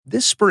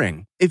This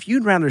spring, if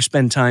you'd rather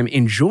spend time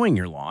enjoying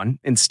your lawn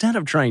instead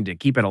of trying to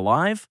keep it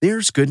alive,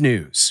 there's good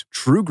news.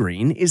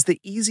 TruGreen is the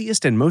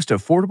easiest and most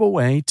affordable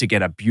way to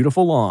get a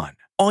beautiful lawn.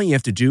 All you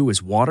have to do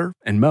is water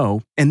and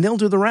mow, and they'll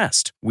do the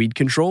rest. Weed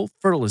control,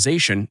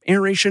 fertilization,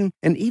 aeration,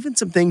 and even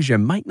some things you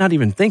might not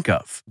even think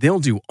of. They'll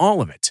do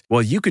all of it,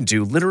 while you can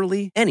do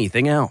literally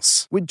anything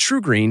else. With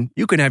TruGreen,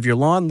 you can have your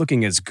lawn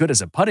looking as good as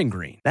a putting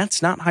green.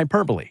 That's not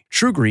hyperbole.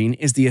 TruGreen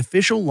is the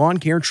official lawn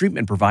care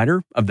treatment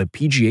provider of the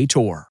PGA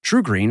Tour.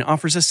 TruGreen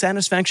offers a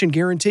satisfaction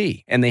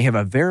guarantee, and they have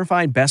a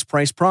verified best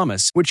price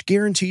promise, which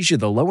guarantees you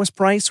the lowest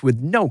price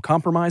with no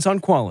compromise on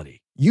quality.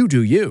 You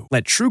do you.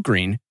 Let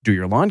TruGreen do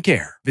your lawn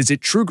care. Visit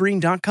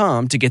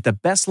TruGreen.com to get the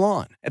best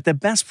lawn at the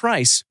best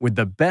price with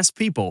the best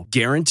people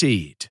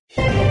guaranteed.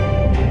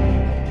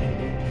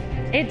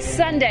 It's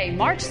Sunday,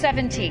 March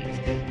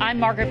 17th. I'm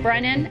Margaret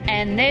Brennan,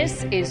 and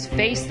this is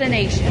Face the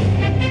Nation.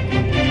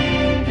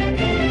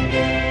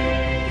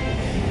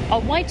 A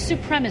white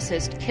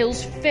supremacist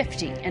kills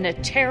 50 in a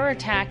terror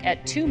attack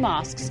at 2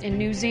 mosques in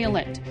New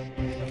Zealand.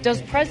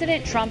 Does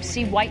President Trump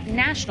see white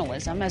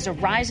nationalism as a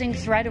rising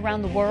threat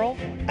around the world?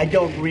 I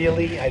don't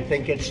really. I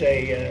think it's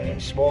a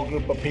small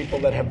group of people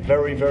that have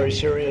very, very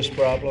serious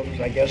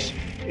problems. I guess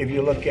if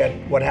you look at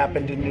what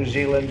happened in New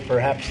Zealand,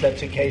 perhaps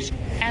that's a case.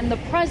 And the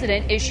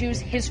president issues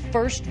his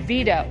first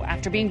veto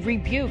after being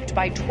rebuked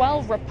by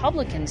 12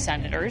 Republican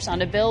senators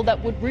on a bill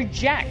that would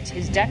reject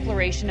his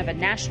declaration of a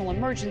national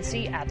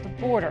emergency at the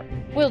border.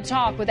 We'll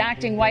talk with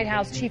acting White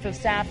House Chief of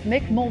Staff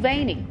Mick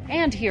Mulvaney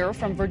and hear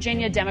from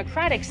Virginia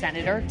Democratic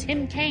Senator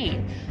Tim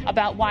Kaine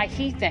about why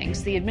he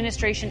thinks the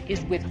administration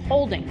is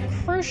withholding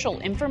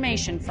crucial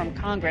information from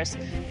Congress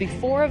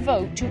before a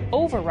vote to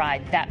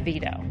override that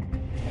veto.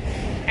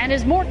 And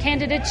as more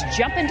candidates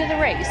jump into the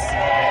race,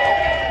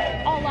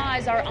 all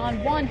eyes are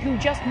on one who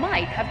just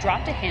might have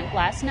dropped a hint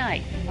last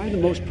night. I have the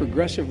most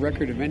progressive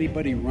record of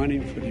anybody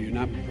running for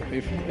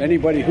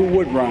anybody who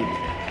would run.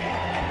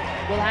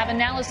 We'll have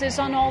analysis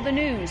on all the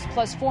news,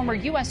 plus former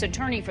U.S.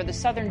 Attorney for the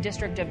Southern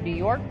District of New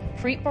York,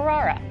 Preet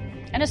Bharara,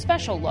 and a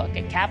special look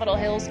at Capitol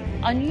Hill's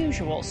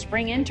unusual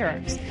spring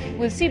interns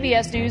with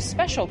CBS News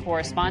special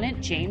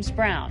correspondent James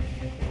Brown.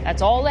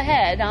 That's all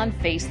ahead on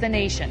Face the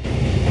Nation.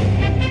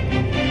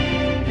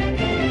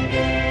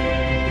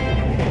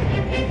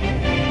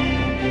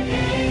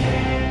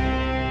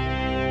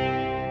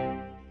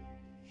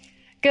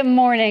 Good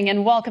morning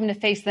and welcome to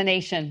Face the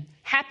Nation.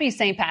 Happy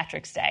St.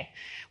 Patrick's Day.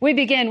 We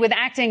begin with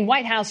acting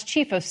White House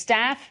Chief of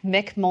Staff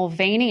Mick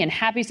Mulvaney, and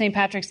happy St.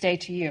 Patrick's Day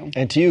to you.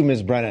 And to you,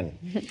 Ms. Brennan.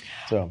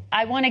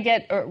 I want to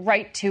get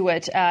right to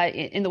it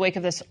in the wake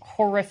of this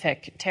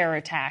horrific terror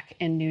attack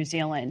in New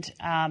Zealand.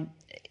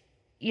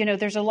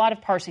 There's a lot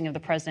of parsing of the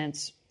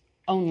president's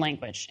own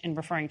language in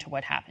referring to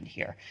what happened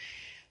here.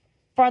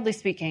 Broadly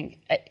speaking,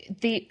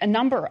 a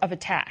number of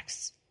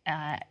attacks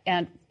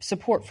and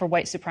support for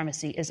white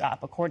supremacy is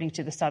up, according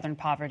to the Southern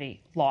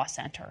Poverty Law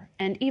Center.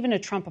 And even a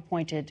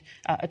Trump-appointed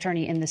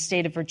attorney in the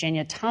state of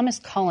Virginia, Thomas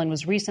Cullen,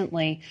 was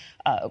recently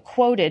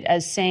quoted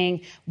as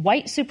saying,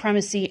 white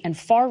supremacy and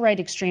far-right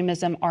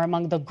extremism are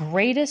among the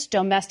greatest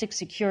domestic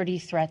security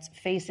threats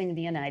facing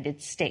the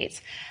United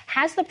States.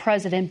 Has the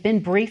president been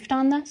briefed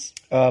on this?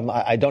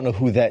 I don't know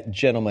who that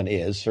gentleman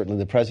is. Certainly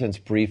the president's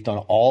briefed on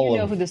all of... You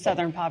know who the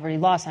Southern Poverty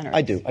Law Center is.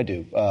 I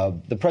do.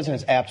 The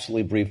president's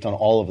absolutely briefed on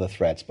all of the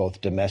threats,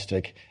 both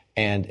domestic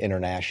and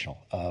international.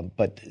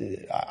 But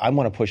I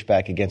want to push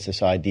back against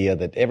this idea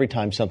that every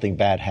time something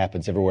bad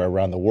happens everywhere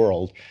around the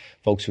world,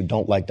 folks who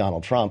don't like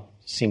Donald Trump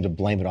seem to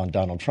blame it on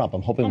Donald Trump.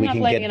 I'm hoping we can get...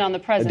 I'm not blaming it on the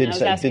president. I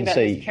was asking about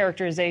his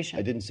characterization.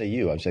 I didn't say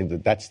you. I'm saying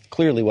that that's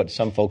clearly what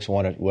some folks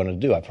want to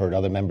do. I've heard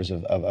other members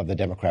of the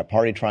Democrat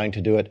Party trying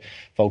to do it,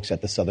 folks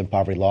at the Southern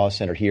Poverty Law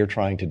Center here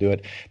trying to do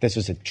it. This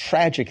is a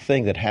tragic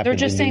thing that happened in New Zealand.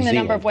 They're just saying the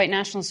number of white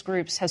nationalist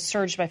groups has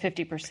surged by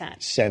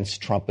 50%. Since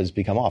Trump has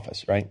become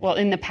office, right? Well,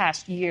 in the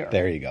past year.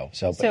 There you go.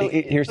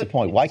 Here's the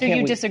point. Why can't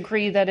you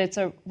disagree that it's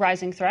a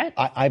rising threat?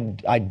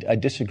 I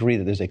disagree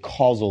that there's a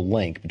causal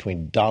link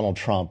between Donald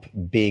Trump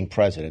being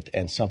president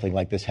and something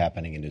like this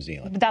happening in New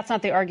Zealand. But that's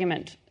not the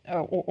argument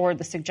or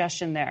the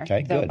suggestion there,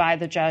 by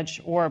the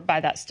judge or by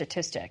that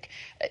statistic.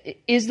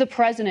 Is the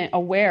president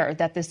aware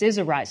that this is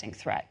a rising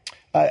threat?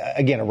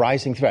 Again, a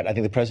rising threat. I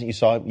think the president,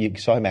 you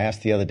saw him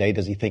asked the other day,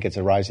 does he think it's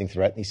a rising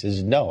threat? And he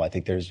says, no. I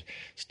think there's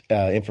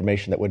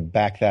information that would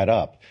back that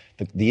up.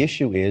 The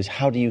issue is,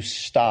 how do you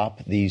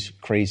stop these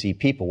crazy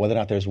people? Whether or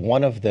not there's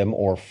one of them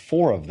or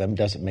four of them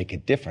doesn't make a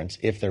difference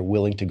if they're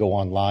willing to go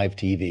on live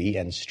TV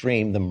and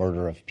stream the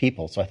murder of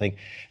people. So I think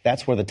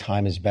that's where the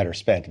time is better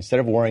spent. Instead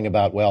of worrying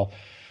about, well,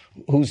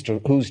 who's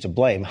to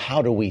blame?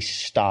 How do we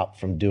stop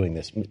from doing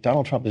this?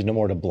 Donald Trump is no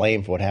more to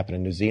blame for what happened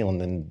in New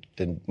Zealand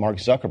than Mark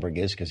Zuckerberg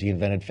is, because he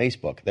invented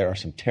Facebook. There are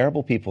some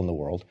terrible people in the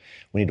world.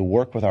 We need to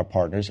work with our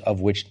partners,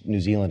 of which New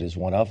Zealand is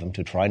one of them,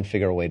 to try and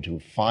figure a way to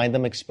find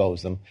them,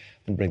 expose them,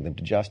 and bring them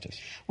to justice.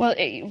 Well,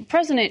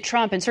 President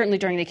Trump, and certainly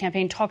during the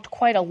campaign, talked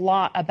quite a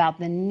lot about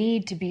the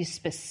need to be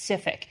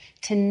specific,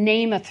 to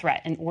name a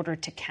threat in order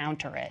to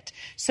counter it.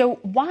 So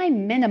why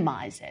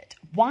minimize it?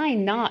 Why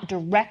not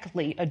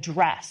directly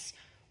address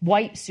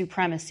white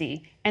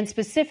supremacy and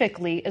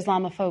specifically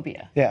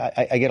Islamophobia? Yeah,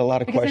 I get a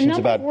lot of because questions a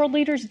number about. of world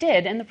leaders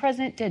did, and the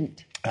president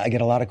didn't. I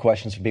get a lot of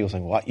questions from people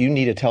saying, well, you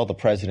need to tell the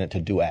president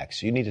to do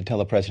X. You need to tell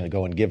the president to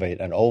go and give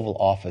an Oval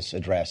Office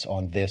address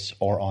on this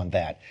or on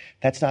that.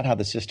 That's not how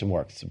the system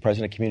works. The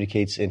president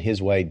communicates in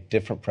his way.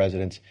 Different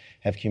presidents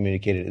have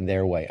communicated in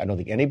their way. I don't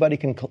think anybody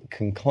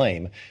can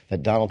claim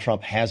that Donald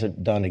Trump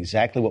hasn't done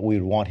exactly what we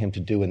would want him to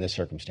do in this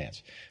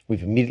circumstance.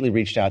 We've immediately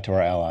reached out to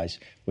our allies.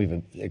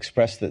 We've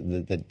expressed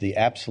the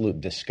absolute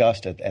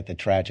disgust at the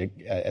tragic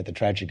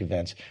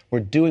events. We're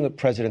doing what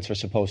presidents are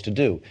supposed to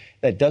do.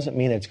 That doesn't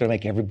mean that it's going to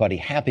make everybody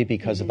happy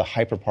because of the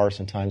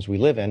hyper-partisan times we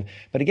live in.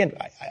 But again,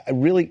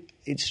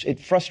 it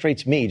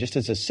frustrates me just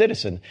as a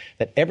citizen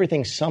that every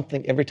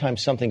time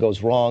something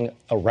goes wrong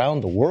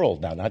around the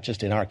world now, not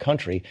just in our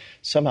country,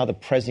 somehow the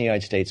president of the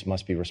United States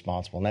must be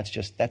responsible. And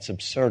that's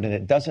absurd, and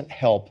it doesn't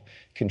help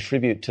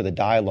contribute to the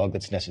dialogue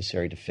that's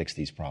necessary to fix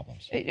these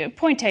problems.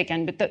 Point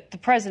taken, but the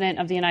president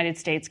of the United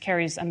States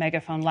carries a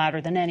megaphone louder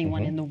than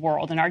anyone in the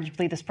world, and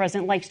arguably this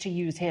president likes to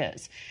use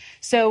his.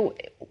 So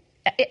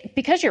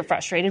because you're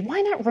frustrated,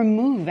 why not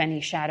remove any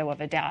shadow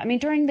of a doubt? I mean,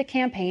 during the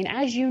campaign,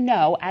 as you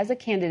know, as a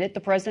candidate, the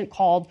president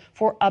called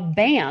for a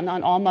ban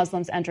on all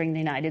Muslims entering the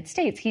United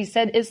States. He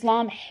said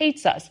Islam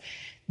hates us.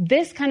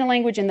 This kind of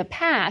language in the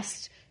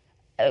past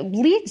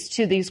leads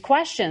to these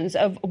questions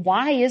of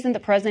why isn't the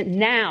president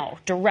now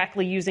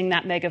directly using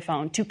that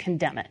megaphone to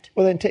condemn it?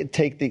 Well, then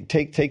take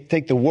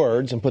the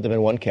words and put them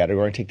in one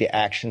category and take the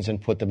actions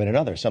and put them in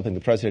another. Something the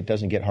president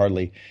doesn't get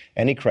hardly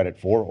any credit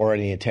for or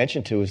any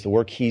attention to is the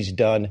work he's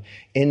done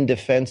in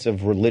defense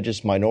of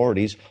religious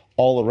minorities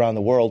all around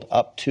the world,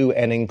 up to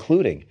and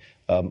including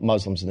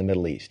Muslims in the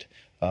Middle East.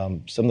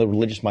 Some of the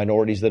religious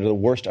minorities that are the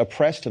worst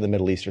oppressed in the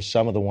Middle East are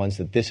some of the ones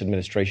that this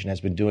administration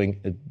has been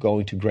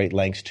going to great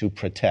lengths to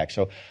protect.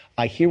 So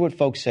I hear what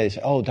folks say,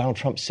 oh, Donald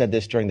Trump said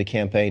this during the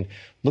campaign.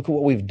 Look at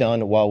what we've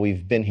done while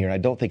we've been here. And I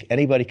don't think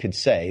anybody could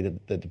say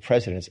that the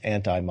president is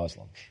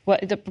anti-Muslim. Well,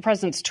 the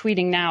president's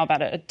tweeting now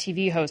about a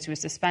TV host who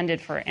was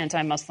suspended for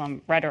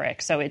anti-Muslim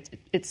rhetoric. So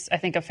it's, I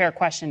think, a fair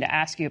question to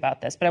ask you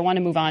about this. But I want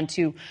to move on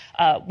to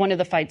one of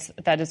the fights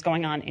that is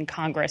going on in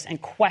Congress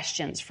and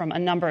questions from a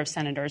number of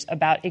senators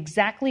about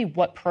exactly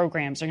what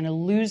programs are going to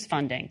lose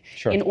funding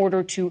in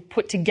order to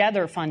put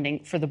together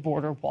funding for the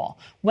border wall.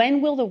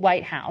 When will the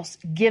White House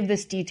give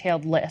this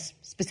detailed list,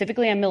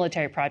 specifically on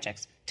military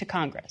projects, to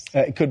Congress?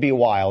 It could be a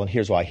while, and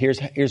here's why.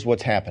 Here's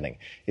what's happening,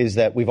 is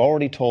that we've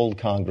already told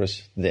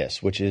Congress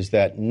this, which is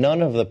that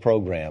none of the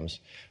programs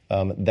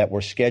that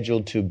were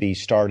scheduled to be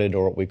started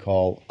or what we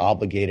call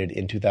obligated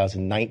in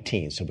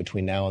 2019, so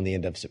between now and the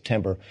end of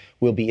September,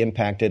 will be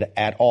impacted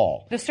at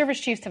all. The service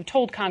chiefs have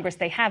told Congress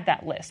they have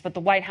that list, but the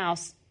White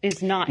House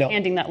is not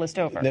handing that list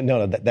over.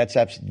 No, that's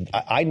absolutely.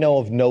 I know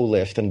of no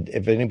list, and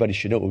if anybody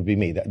should know, it would be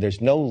me. There's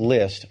no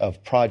list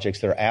of projects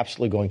that are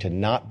absolutely going to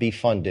not be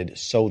funded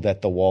so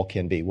that the wall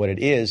can be. What it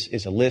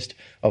is a list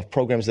of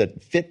programs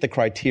that fit the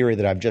criteria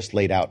that I've just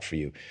laid out for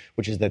you,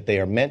 which is that they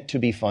are meant to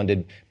be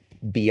funded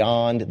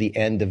beyond the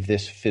end of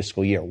this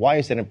fiscal year. Why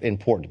is that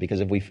important?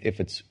 Because if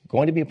it's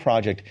going to be a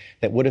project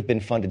that would have been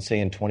funded, say,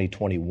 in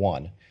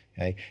 2021,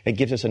 okay, it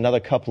gives us another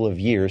couple of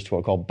years to what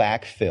we call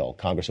backfill.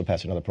 Congress will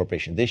pass another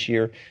appropriation this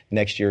year,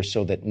 next year,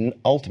 so that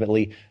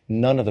ultimately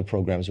none of the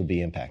programs will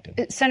be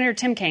impacted. Senator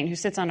Tim Kaine, who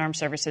sits on Armed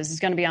Services, is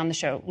going to be on the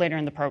show later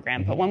in the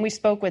program. But when we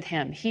spoke with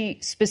him, he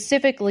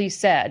specifically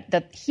said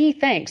that he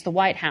thinks the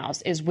White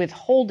House is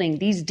withholding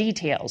these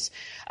details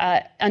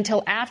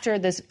until after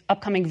this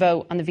upcoming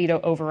vote on the veto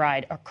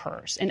override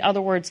occurs. In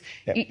other words,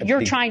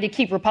 you're trying to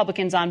keep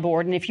Republicans on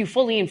board, and if you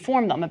fully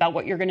inform them about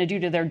what you're going to do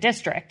to their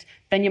district,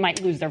 then you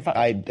might lose their vote.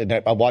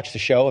 I'll watch the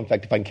show. In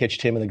fact, if I can catch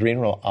Tim in the green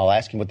room, I'll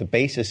ask him what the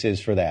basis is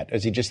for that.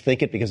 Does he just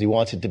think it because he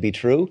wants it to be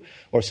true,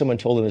 or someone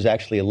told him there's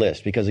actually a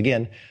list? Because,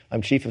 again,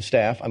 I'm chief of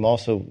staff. I'm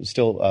also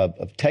still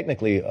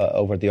technically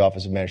over at the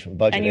Office of Management and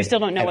Budget. And you still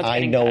don't know what's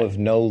getting cut. I know of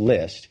no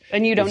list.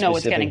 And you don't know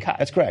what's getting cut.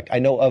 That's correct. I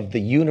know of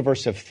the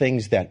universe of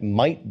things that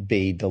might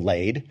be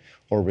delayed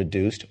or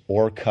reduced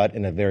or cut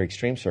in a very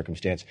extreme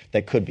circumstance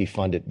that could be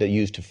funded, that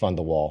used to fund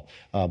the wall.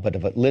 But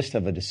of a list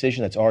of a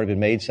decision that's already been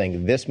made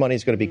saying this money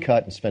is going to be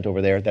cut and spent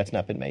over there, that's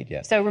not been made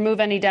yet. So remove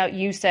any doubt.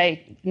 You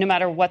say no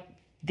matter what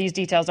these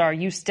details are,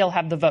 you still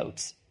have the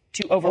votes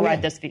to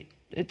override this veto,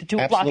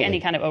 to block any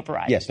kind of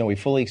override. Yes, no, we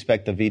fully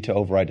expect the veto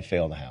override to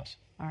fail in the House.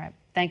 All right.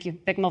 Thank you,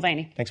 Vic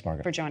Mulvaney. Thanks,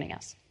 Margaret, for joining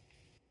us.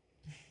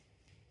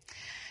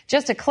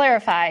 Just to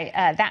clarify,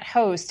 that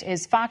host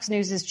is Fox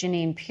News'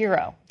 Jeanine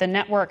Pirro. The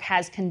network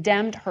has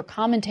condemned her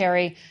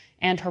commentary,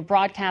 and her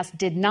broadcast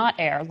did not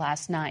air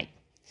last night.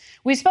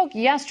 We spoke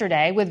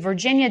yesterday with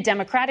Virginia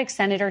Democratic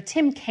Senator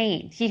Tim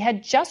Kaine. He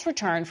had just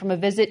returned from a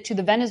visit to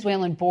the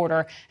Venezuelan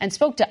border and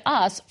spoke to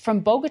us from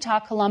Bogota,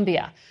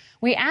 Colombia.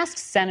 We asked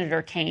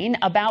Senator Kaine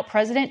about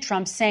President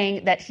Trump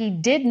saying that he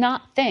did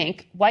not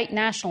think white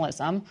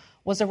nationalism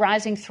was a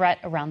rising threat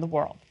around the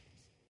world.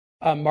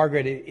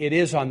 Margaret, it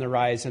is on the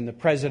rise, and the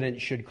president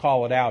should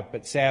call it out.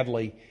 But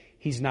sadly,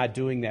 he's not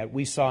doing that.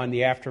 We saw in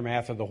the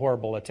aftermath of the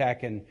horrible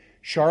attack in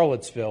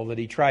Charlottesville that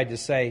he tried to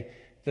say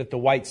that the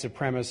white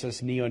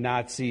supremacists,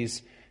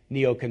 neo-Nazis,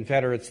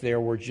 neo-Confederates there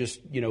were just,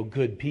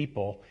 good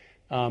people.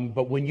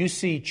 But when you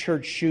see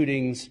church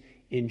shootings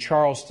in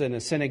Charleston, a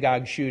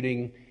synagogue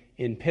shooting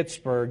in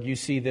Pittsburgh, you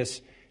see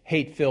this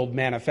hate-filled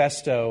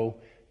manifesto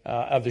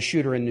of the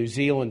shooter in New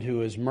Zealand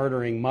who is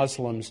murdering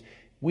Muslims,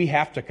 we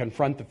have to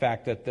confront the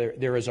fact that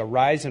there is a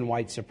rise in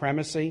white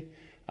supremacy,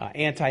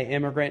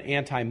 anti-immigrant,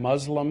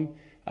 anti-Muslim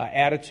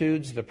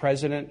attitudes. The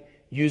president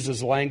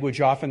uses language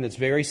often that's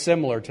very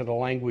similar to the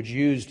language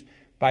used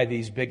by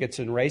these bigots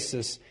and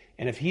racists.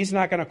 And if he's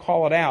not going to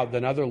call it out,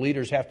 then other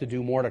leaders have to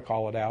do more to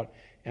call it out,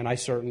 and I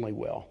certainly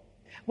will.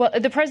 Well,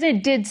 the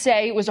president did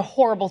say it was a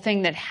horrible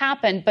thing that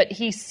happened, but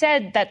he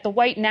said that the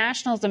white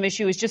nationalism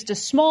issue is just a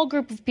small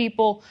group of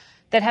people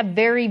that have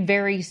very,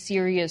 very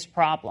serious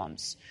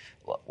problems.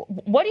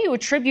 What do you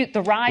attribute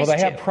the rise to? Well,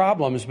 they have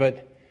problems,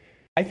 but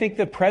I think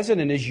the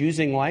president is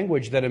using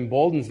language that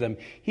emboldens them.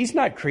 He's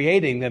not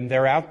creating them.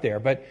 They're out there.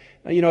 But,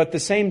 at the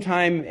same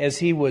time as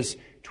he was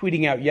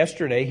tweeting out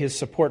yesterday his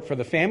support for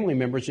the family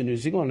members in New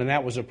Zealand, and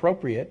that was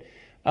appropriate,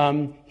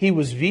 he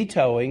was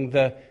vetoing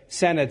the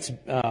Senate's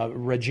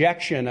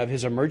rejection of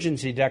his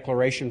emergency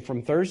declaration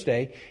from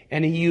Thursday,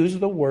 and he used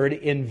the word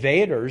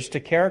invaders to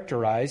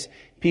characterize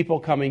people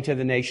coming to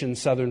the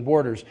nation's southern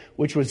borders,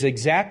 which was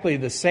exactly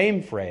the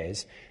same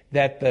phrase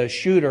that the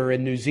shooter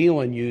in New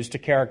Zealand used to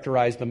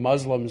characterize the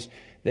Muslims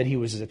that he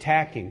was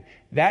attacking.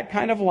 That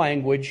kind of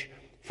language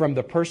from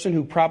the person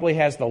who probably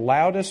has the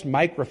loudest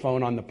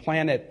microphone on the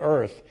planet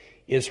Earth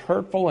is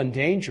hurtful and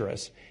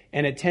dangerous,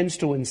 and it tends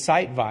to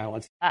incite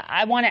violence.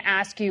 I want to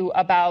ask you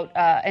about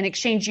an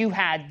exchange you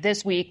had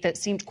this week that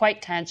seemed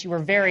quite tense. You were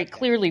very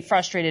clearly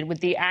frustrated with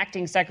the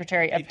acting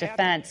Secretary of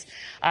Defense,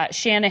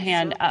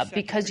 Shanahan,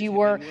 because you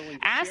were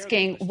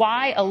asking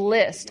why a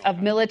list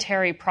of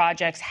military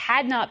projects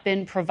had not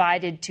been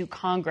provided to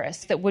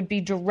Congress that would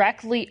be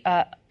directly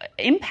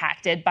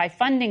impacted by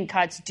funding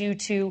cuts due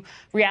to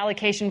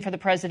reallocation for the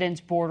president's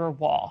border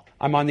wall.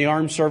 I'm on the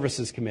Armed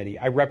Services Committee.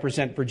 I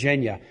represent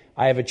Virginia.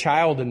 I have a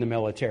child in the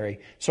military.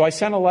 So I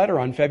sent a letter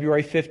on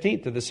February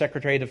 15th to the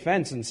Secretary of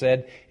Defense and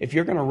said, if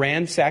you're going to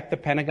ransack the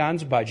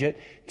Pentagon's budget,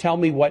 tell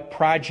me what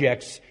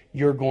projects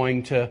you're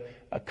going to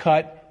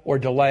cut or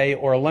delay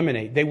or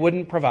eliminate. They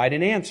wouldn't provide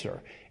an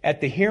answer.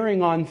 At the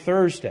hearing on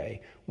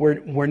Thursday,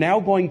 we're now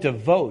going to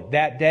vote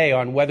that day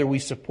on whether we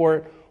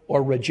support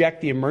or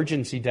reject the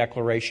emergency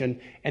declaration,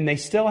 and they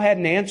still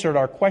hadn't answered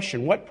our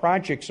question, what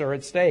projects are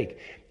at stake?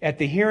 At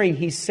the hearing,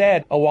 he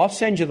said, I'll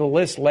send you the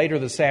list later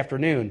this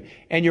afternoon.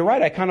 And you're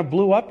right, I kind of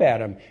blew up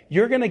at him.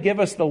 You're going to give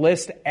us the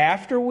list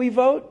after we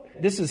vote?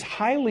 This is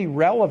highly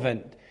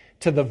relevant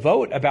to the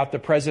vote about the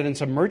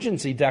president's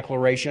emergency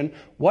declaration.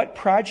 What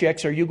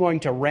projects are you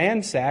going to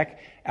ransack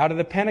out of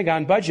the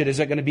Pentagon budget? Is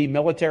it going to be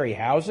military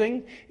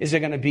housing? Is it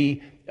going to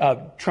be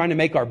trying to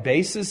make our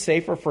bases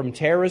safer from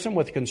terrorism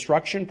with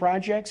construction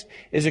projects?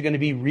 Is it going to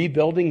be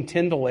rebuilding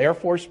Tyndall Air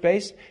Force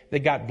Base that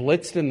got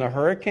blitzed in the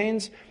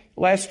hurricanes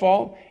last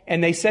fall?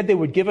 And they said they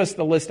would give us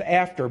the list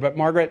after. But,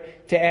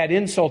 Margaret, to add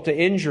insult to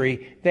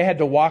injury, they had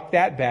to walk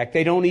that back.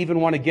 They don't even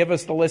want to give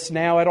us the list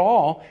now at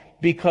all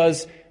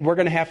because we're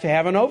going to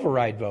have an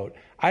override vote.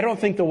 I don't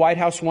think the White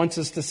House wants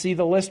us to see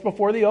the list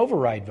before the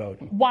override vote.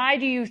 Why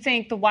do you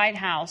think the White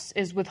House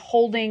is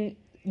withholding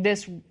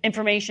this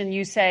information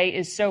you say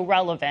is so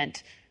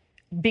relevant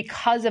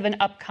because of an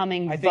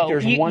upcoming vote? I think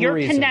there's one You're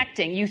reason.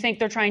 Connecting. You think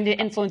they're trying to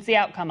influence the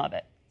outcome of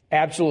it?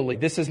 Absolutely.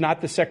 This is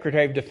not the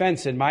Secretary of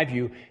Defense, in my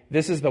view.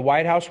 This is the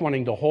White House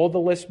wanting to hold the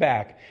list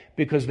back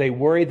because they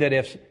worry that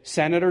if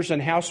senators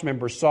and House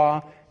members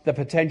saw the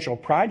potential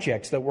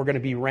projects that were going to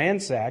be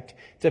ransacked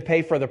to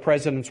pay for the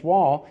president's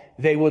wall,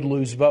 they would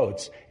lose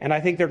votes. And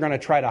I think they're going to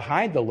try to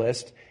hide the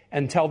list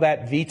until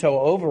that veto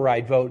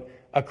override vote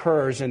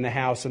occurs in the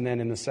House and then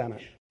in the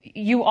Senate.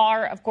 You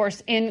are, of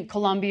course, in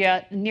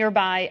Colombia,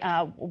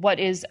 nearby what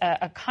is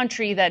a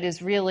country that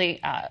is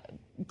really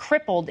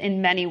crippled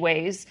in many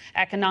ways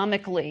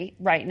economically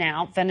right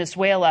now,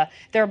 Venezuela.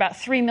 There are about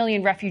 3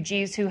 million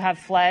refugees who have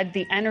fled.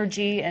 The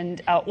energy and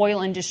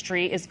oil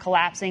industry is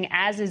collapsing,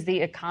 as is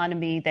the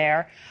economy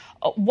there.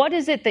 What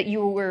is it that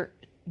you were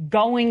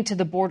going to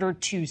the border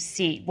to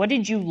see? What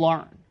did you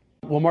learn?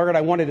 Well, Margaret,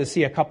 I wanted to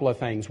see a couple of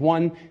things.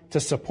 One, to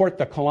support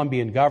the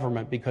Colombian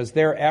government because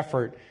their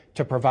effort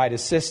to provide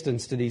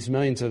assistance to these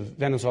millions of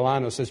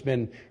Venezolanos has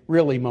been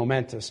really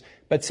momentous.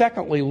 But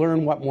secondly,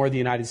 learn what more the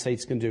United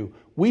States can do.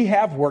 We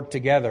have worked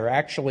together,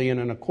 actually in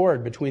an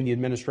accord between the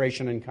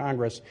administration and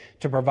Congress,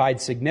 to provide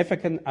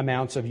significant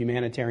amounts of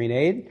humanitarian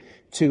aid,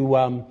 to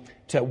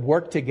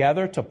work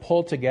together, to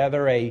pull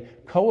together a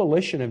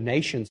coalition of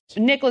nations.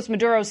 Nicolas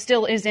Maduro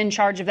still is in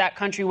charge of that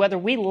country, whether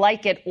we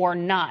like it or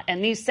not.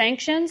 And these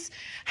sanctions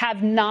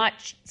have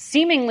not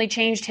seemingly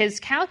changed his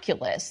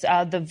calculus.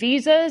 The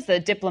visas, the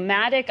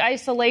diplomatic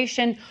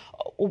isolation.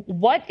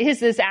 What is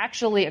this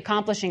actually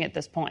accomplishing at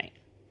this point?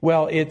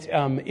 Well,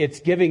 it's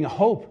giving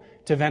hope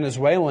to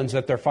Venezuelans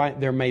that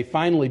there may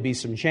finally be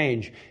some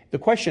change. The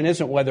question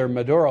isn't whether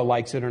Maduro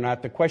likes it or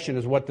not. The question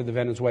is, what do the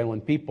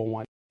Venezuelan people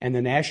want? and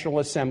the National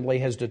Assembly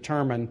has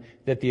determined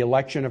that the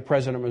election of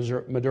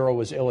President Maduro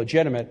was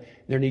illegitimate,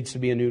 there needs to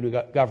be a new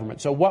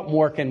government. So what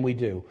more can we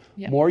do?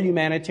 Yep. More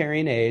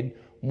humanitarian aid,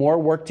 more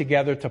work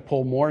together to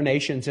pull more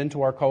nations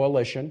into our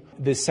coalition.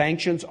 The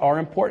sanctions are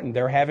important.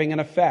 They're having an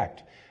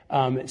effect.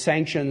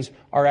 Sanctions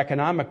are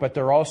economic, but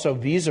there are also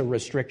visa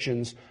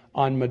restrictions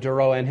on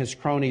Maduro and his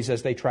cronies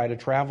as they try to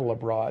travel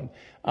abroad.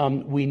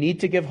 We need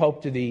to give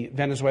hope to the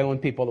Venezuelan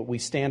people that we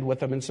stand with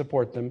them and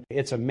support them.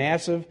 It's a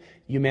massive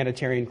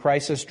humanitarian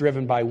crisis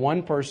driven by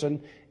one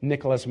person,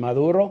 Nicolas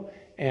Maduro,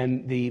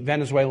 and the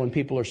Venezuelan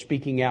people are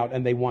speaking out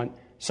and they want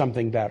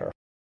something better.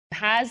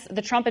 Has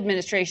the Trump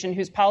administration,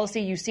 whose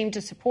policy you seem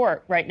to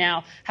support right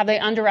now, have they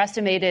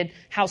underestimated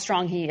how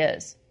strong he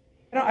is?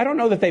 I don't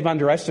know that they've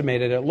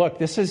underestimated it. Look,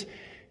 this is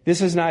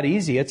not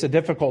easy. It's a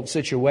difficult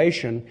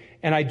situation.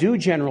 And I do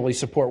generally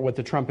support what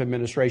the Trump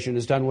administration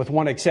has done, with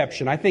one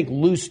exception. I think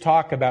loose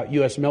talk about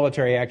U.S.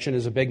 military action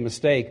is a big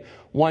mistake.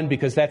 One,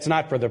 because that's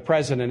not for the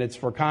president, it's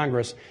for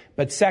Congress.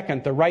 But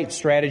second, the right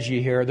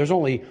strategy here, there's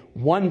only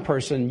one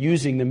person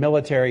using the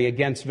military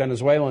against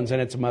Venezuelans,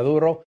 and it's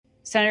Maduro.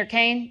 Senator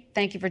Kaine,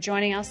 thank you for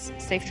joining us.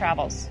 Safe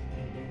travels.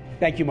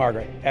 Thank you,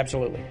 Margaret.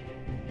 Absolutely.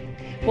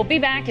 We'll be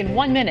back in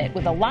 1 minute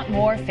with a lot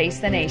more Face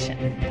the Nation.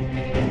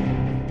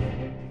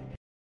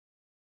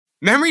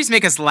 Memories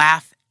make us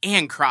laugh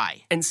and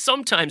cry. And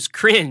sometimes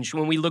cringe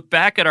when we look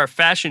back at our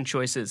fashion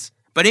choices.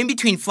 But in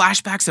between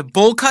flashbacks of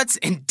bowl cuts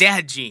and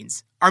dad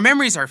jeans, our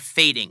memories are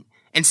fading,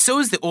 and so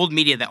is the old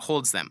media that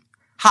holds them.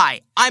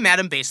 Hi, I'm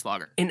Adam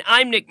Baselogger. And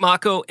I'm Nick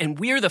Mako, and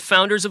we're the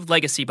founders of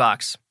Legacy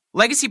Box.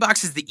 Legacy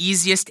Box is the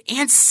easiest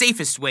and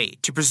safest way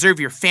to preserve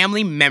your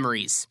family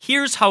memories.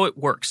 Here's how it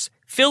works.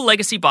 Fill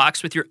Legacy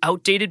Box with your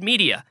outdated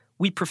media.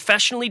 We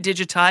professionally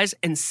digitize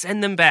and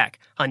send them back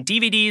on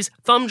DVDs,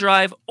 thumb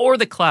drive, or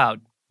the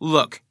cloud.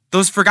 Look,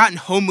 those forgotten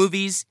home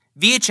movies,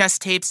 VHS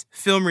tapes,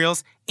 film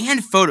reels,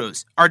 and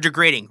photos are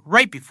degrading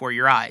right before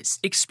your eyes.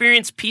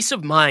 Experience peace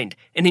of mind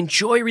and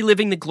enjoy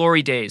reliving the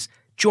glory days.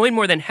 Join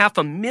more than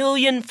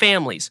 500,000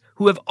 families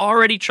who have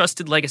already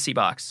trusted Legacy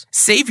Box.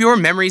 Save your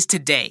memories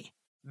today.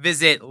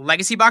 Visit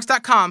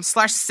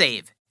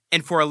legacybox.com/save,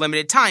 and for a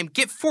limited time,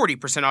 get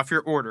 40% off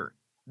your order.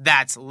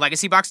 That's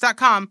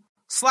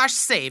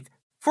legacybox.com/save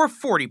for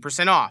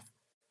 40% off.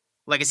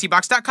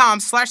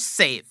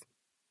 legacybox.com/save.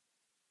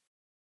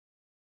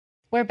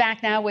 We're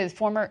back now with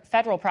former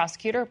federal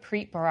prosecutor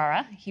Preet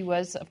Bharara. He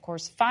was, of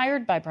course,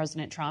 fired by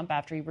President Trump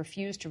after he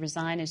refused to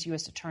resign as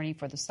U.S. Attorney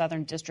for the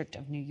Southern District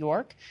of New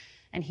York.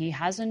 And he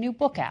has a new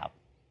book out,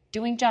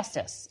 Doing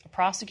Justice, a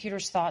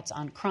prosecutor's thoughts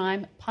on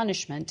crime,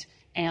 punishment,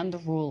 and the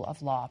rule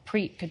of law.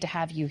 Preet, good to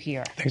have you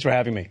here. Thanks for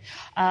having me.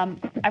 I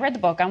read the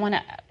book. I want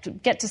to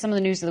get to some of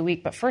the news of the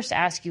week, but first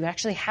ask you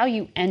actually how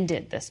you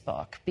ended this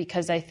book,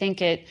 because I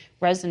think it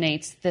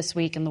resonates this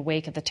week in the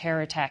wake of the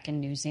terror attack in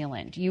New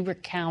Zealand. You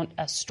recount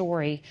a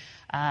story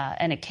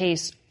and a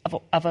case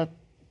of a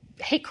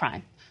hate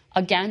crime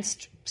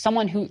against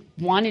someone who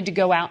wanted to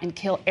go out and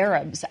kill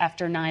Arabs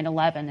after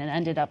 9/11 and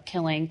ended up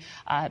killing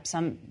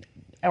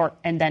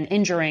and then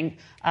injuring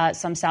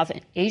some South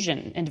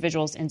Asian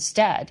individuals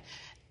instead.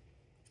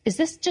 Is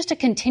this just a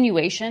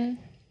continuation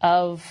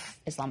of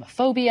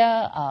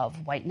Islamophobia,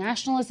 of white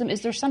nationalism?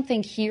 Is there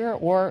something here,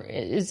 or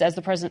is, as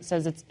the president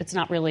says, it's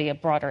not really a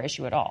broader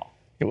issue at all?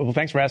 Yeah, well,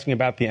 thanks for asking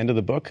about the end of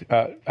the book.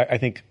 I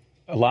think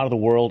a lot of the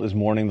world is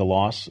mourning the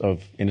loss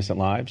of innocent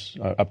lives,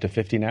 up to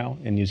 50 now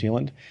in New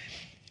Zealand.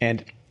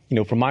 And, you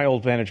know, from my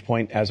old vantage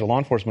point as a law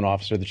enforcement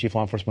officer, the chief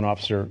law enforcement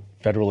officer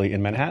federally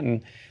in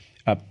Manhattan,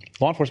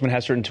 law enforcement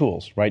has certain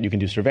tools, right? You can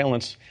do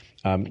surveillance.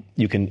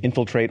 You can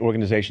infiltrate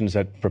organizations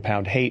that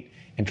propound hate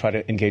and try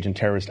to engage in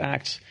terrorist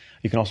acts.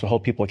 You can also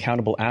hold people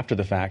accountable after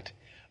the fact.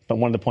 But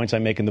one of the points I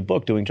make in the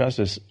book, Doing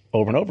Justice,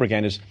 over and over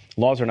again, is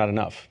laws are not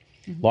enough.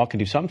 Mm-hmm. Law can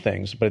do some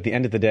things, but at the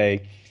end of the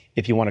day,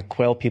 if you want to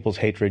quell people's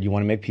hatred, you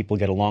want to make people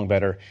get along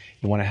better,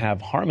 you want to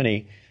have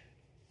harmony,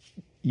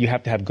 you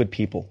have to have good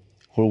people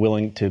who are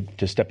willing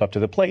to step up to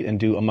the plate and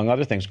do, among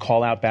other things,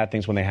 call out bad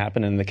things when they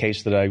happen. And in the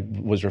case that I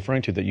was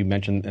referring to that you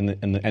mentioned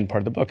in the end part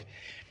of the book,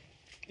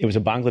 it was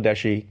a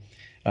Bangladeshi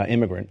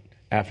immigrant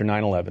after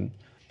 9/11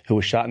 who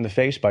was shot in the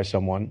face by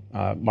someone,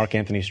 Mark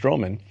Anthony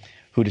Stroman,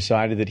 who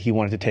decided that he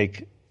wanted to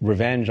take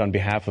revenge on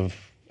behalf of,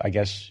 I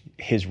guess,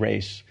 his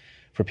race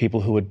for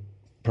people who had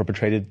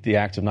perpetrated the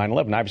acts of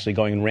 9/11, obviously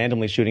going and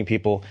randomly shooting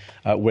people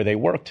where they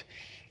worked.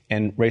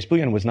 And Ray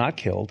Spuyan was not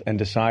killed and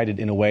decided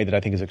in a way that I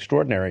think is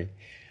extraordinary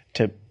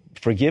to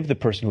forgive the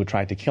person who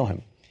tried to kill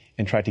him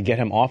and tried to get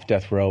him off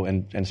death row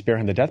and spare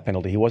him the death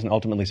penalty. He wasn't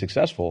ultimately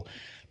successful.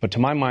 But to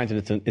my mind,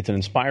 it's an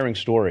inspiring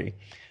story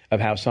of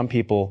how some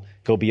people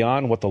go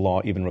beyond what the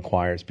law even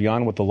requires,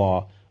 beyond what the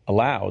law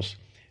allows,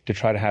 to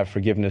try to have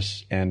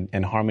forgiveness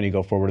and harmony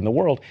go forward in the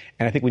world.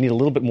 And I think we need a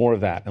little bit more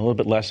of that, and a little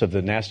bit less of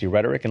the nasty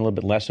rhetoric, and a little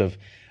bit less of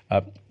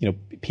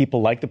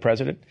people like the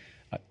president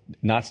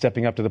not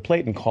stepping up to the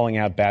plate and calling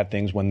out bad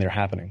things when they're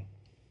happening.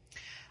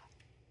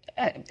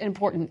 An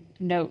important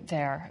note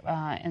there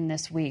in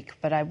this week,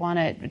 but I want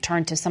to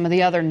turn to some of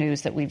the other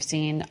news that we've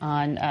seen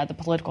on the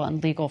political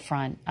and legal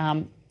front.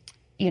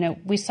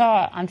 we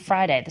saw on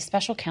Friday the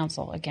special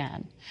counsel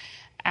again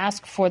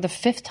ask for the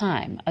fifth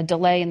time a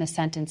delay in the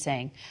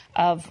sentencing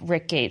of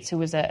Rick Gates, who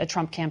was a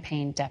Trump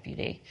campaign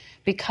deputy,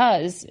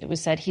 because it was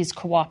said he's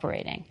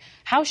cooperating.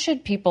 How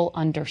should people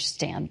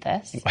understand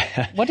this?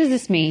 What does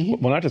this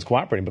mean? Well, not just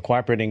cooperating, but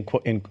cooperating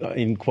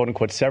in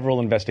quote-unquote several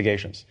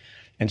investigations.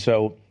 And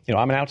so,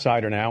 I'm an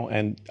outsider now,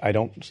 and I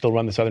don't still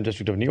run the Southern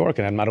District of New York,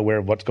 and I'm not aware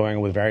of what's going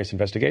on with various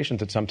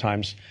investigations that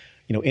sometimes,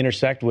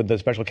 intersect with the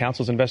special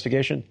counsel's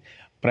investigation.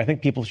 But I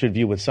think people should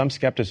view with some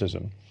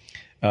skepticism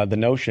the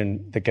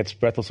notion that gets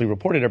breathlessly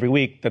reported every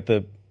week that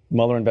the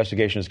Mueller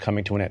investigation is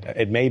coming to an end.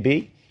 It may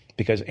be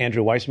because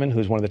Andrew Weissman,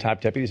 who's one of the top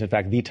deputies, in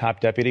fact, the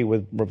top deputy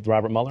with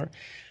Robert Mueller,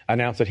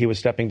 announced that he was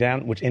stepping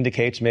down, which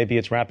indicates maybe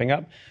it's wrapping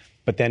up.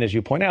 But then, as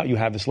you point out, you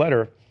have this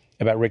letter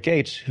about Rick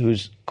Gates,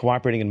 who's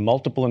cooperating in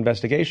multiple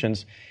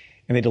investigations,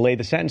 and they delayed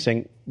the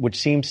sentencing, which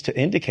seems to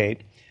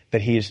indicate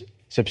that he's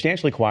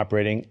substantially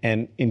cooperating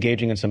and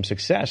engaging in some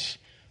success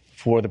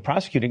for the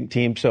prosecuting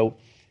team. So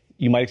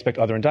you might expect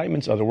other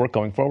indictments, other work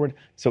going forward.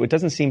 So it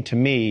doesn't seem to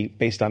me,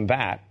 based on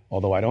that,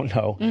 although I don't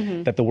know,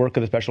 that the work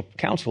of the special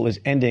counsel is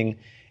ending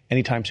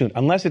anytime soon.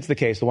 Unless it's the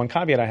case, the one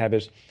caveat I have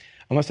is,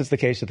 unless it's the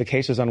case that the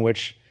cases on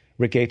which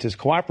Rick Gates is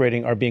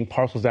cooperating are being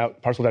parceled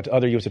out to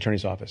other U.S.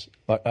 attorneys'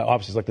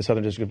 offices like the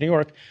Southern District of New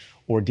York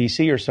or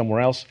D.C. or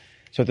somewhere else,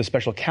 so that the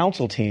special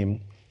counsel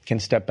team can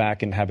step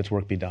back and have its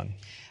work be done.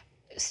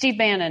 Steve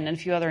Bannon and a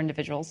few other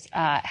individuals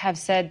have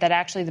said that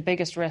actually the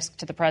biggest risk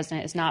to the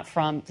president is not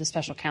from the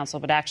special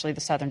counsel, but actually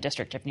the Southern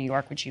District of New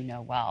York, which you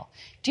know well.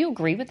 Do you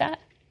agree with that?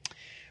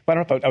 Well,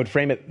 I don't know if I would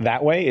frame it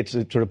that way. It's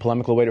a sort of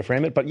polemical way to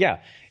frame it. But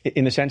yeah,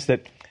 in the sense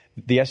that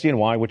the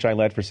SDNY, which I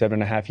led for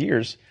 7.5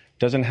 years,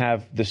 doesn't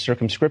have the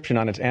circumscription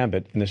on its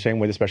ambit in the same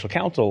way the special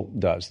counsel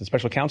does. The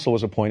special counsel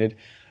was appointed,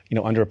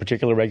 under a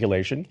particular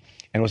regulation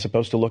and was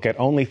supposed to look at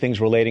only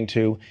things relating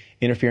to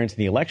interference in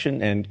the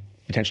election and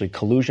potentially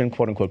collusion,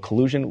 quote unquote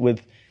collusion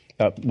with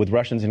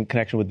Russians in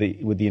connection with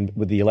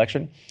the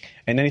election,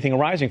 and anything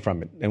arising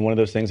from it. And one of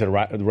those things that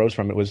arose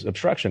from it was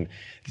obstruction.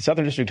 The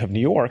Southern District of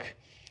New York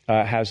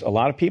has a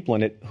lot of people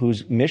in it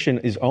whose mission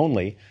is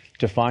only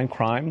to find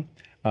crime,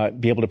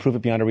 be able to prove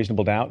it beyond a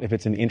reasonable doubt if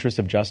it's in the interest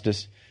of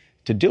justice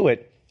to do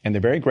it. And they're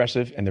very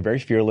aggressive, and they're very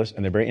fearless,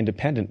 and they're very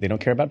independent. They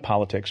don't care about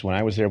politics. When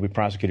I was there, we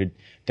prosecuted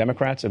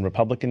Democrats and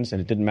Republicans, and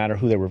it didn't matter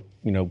who they were,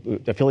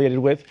 affiliated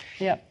with.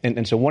 Yep.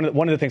 And so one of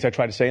the things I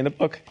try to say in the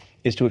book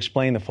is to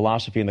explain the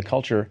philosophy and the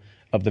culture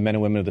of the men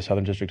and women of the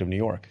Southern District of New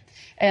York.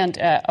 And,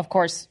 of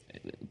course,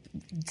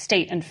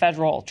 state and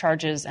federal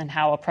charges and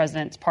how a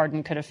president's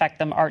pardon could affect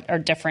them are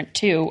different,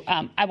 too.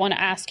 I want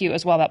to ask you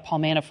as well about Paul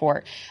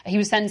Manafort. He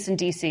was sentenced in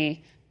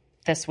D.C.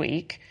 this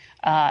week.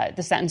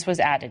 The sentence was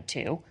added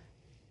to.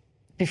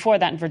 Before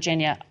that in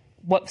Virginia,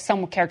 what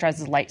some would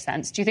characterize as a light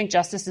sentence. Do you think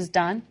justice is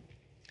done?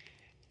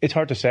 It's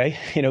hard to say.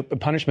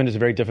 Punishment is a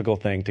very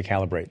difficult thing to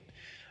calibrate.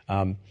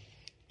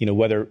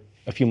 Whether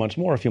a few months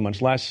more, a few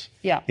months less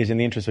is in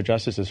the interest of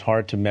justice is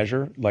hard to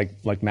measure,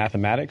 like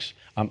mathematics.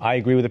 I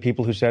agree with the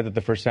people who said that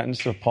the first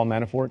sentence of Paul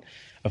Manafort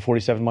of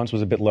 47 months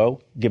was a bit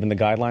low, given the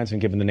guidelines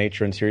and given the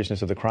nature and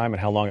seriousness of the crime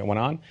and how long it went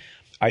on.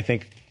 I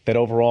think that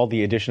overall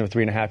the addition of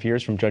 3.5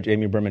 years from Judge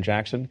Amy Berman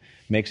Jackson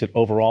makes it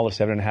overall a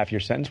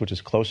 7.5-year sentence, which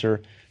is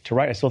closer to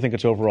right. I still think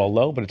it's overall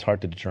low, but it's hard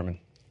to determine.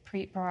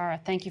 Preet Bharara,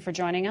 thank you for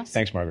joining us.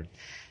 Thanks, Margaret.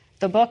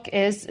 The book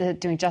is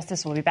Doing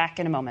Justice. We'll be back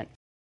in a moment.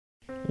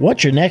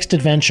 What's your next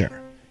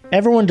adventure?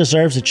 Everyone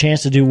deserves a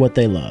chance to do what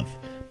they love.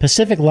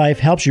 Pacific Life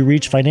helps you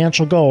reach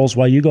financial goals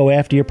while you go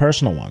after your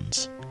personal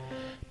ones.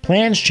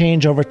 Plans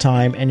change over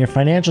time, and your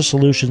financial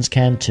solutions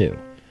can too.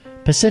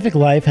 Pacific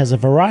Life has a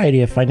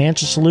variety of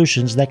financial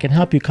solutions that can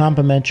help you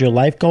complement your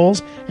life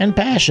goals and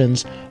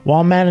passions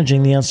while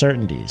managing the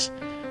uncertainties.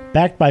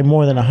 Backed by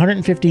more than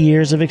 150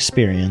 years of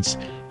experience,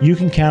 you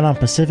can count on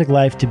Pacific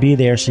Life to be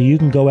there so you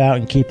can go out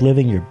and keep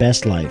living your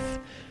best life.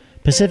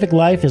 Pacific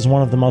Life is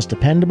one of the most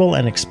dependable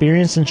and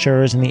experienced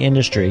insurers in the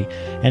industry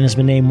and has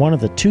been named one of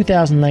the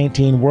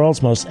 2019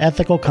 World's Most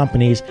Ethical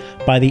Companies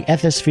by the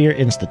Ethisphere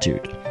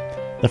Institute.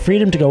 The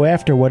freedom to go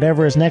after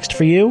whatever is next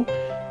for you?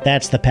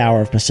 That's the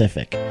power of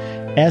Pacific.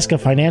 Ask a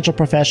financial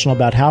professional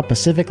about how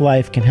Pacific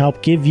Life can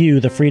help give you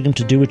the freedom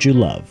to do what you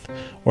love,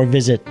 or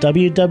visit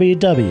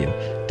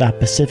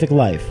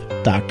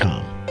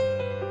www.pacificlife.com.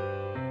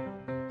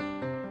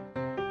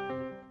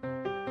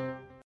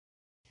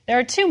 There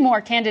are two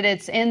more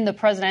candidates in the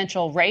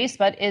presidential race,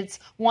 but it's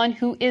one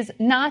who is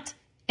not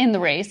in the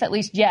race, at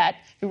least yet,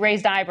 who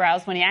raised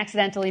eyebrows when he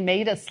accidentally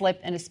made a slip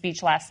in a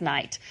speech last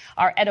night.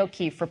 Our Ed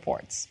O'Keefe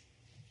reports.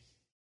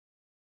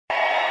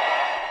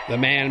 The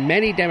man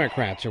many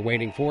Democrats are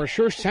waiting for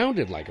sure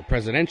sounded like a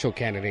presidential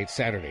candidate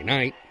Saturday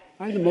night.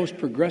 I have the most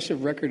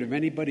progressive record of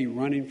anybody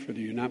running for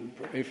the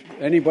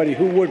anybody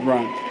who would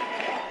run.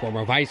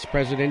 Former Vice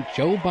President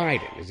Joe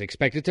Biden is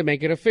expected to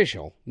make it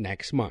official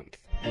next month.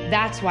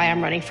 That's why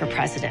I'm running for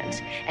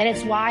president, and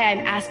it's why I'm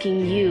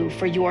asking you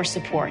for your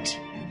support.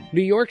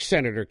 New York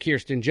Senator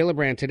Kirsten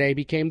Gillibrand today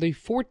became the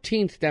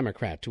 14th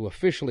Democrat to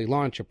officially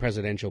launch a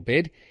presidential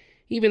bid,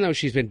 even though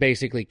she's been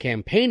basically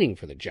campaigning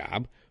for the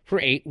job for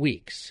 8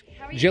 weeks.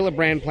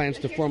 Gillibrand plans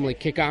to formally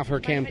kick off her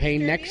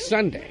campaign next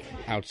Sunday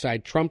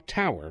outside Trump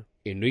Tower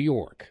in New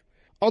York.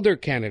 Other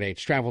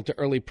candidates traveled to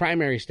early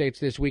primary states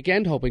this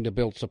weekend, hoping to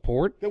build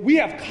support. That we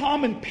have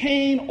common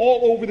pain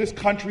all over this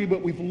country,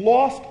 but we've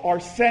lost our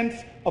sense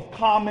of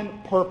common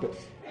purpose.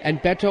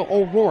 And Beto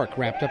O'Rourke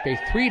wrapped up a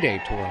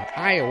 3-day tour of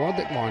Iowa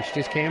that launched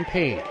his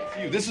campaign.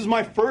 This is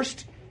my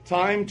first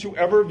time to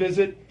ever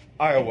visit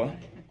Iowa.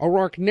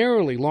 O'Rourke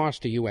narrowly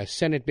lost a U.S.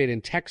 Senate bid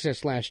in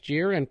Texas last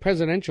year, and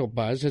presidential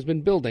buzz has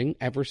been building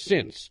ever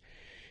since.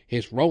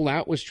 His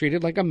rollout was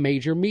treated like a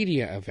major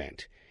media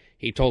event.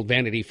 He told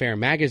Vanity Fair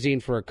magazine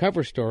for a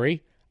cover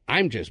story,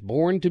 "I'm just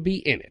born to be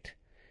in it."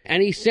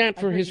 And he sat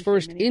for his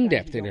first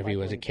in-depth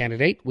interview as a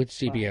candidate with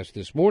CBS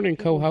This Morning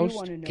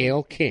co-host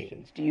Gayle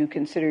King. Do you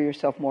consider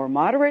yourself more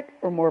moderate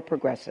or more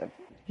progressive?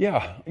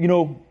 Yeah,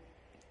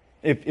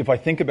 if I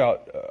think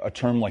about a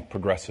term like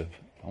progressive,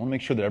 I want to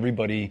make sure that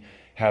everybody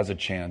has a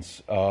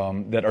chance,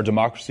 that our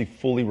democracy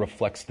fully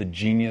reflects the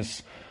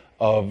genius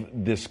of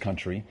this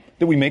country,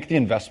 that we make the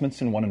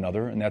investments in one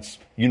another, and that's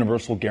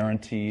universal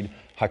guaranteed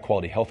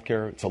high-quality health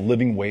care. It's a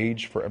living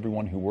wage for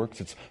everyone who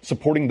works. It's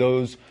supporting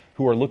those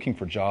who are looking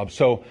for jobs.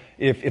 So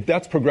if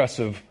that's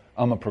progressive,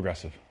 I'm a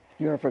progressive.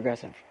 You're a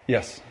progressive?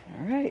 Yes.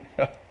 All right.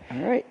 All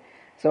right.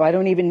 So I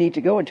don't even need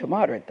to go into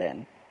moderate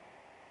then.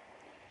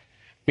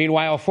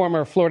 Meanwhile,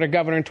 former Florida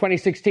governor and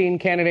 2016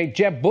 candidate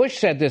Jeb Bush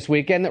said this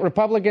weekend that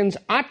Republicans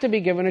ought to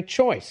be given a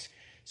choice,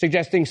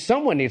 suggesting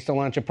someone needs to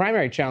launch a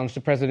primary challenge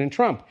to President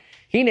Trump.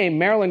 He named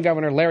Maryland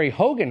Governor Larry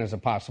Hogan as a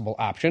possible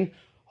option.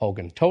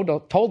 Hogan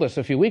told us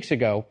a few weeks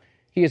ago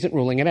he isn't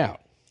ruling it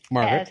out.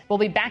 Margaret? Ed, we'll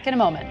be back in a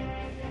moment.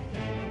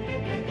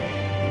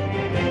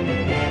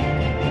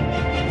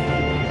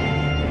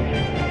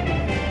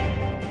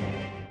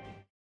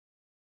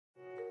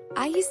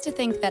 I used to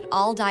think that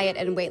all diet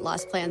and weight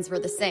loss plans were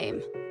the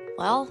same.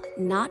 Well,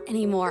 not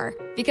anymore,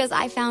 because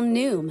I found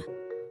Noom.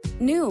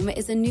 Noom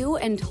is a new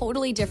and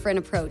totally different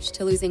approach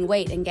to losing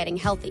weight and getting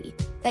healthy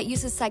that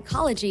uses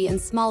psychology and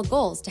small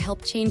goals to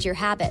help change your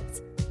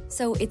habits.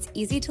 So it's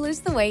easy to lose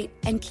the weight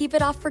and keep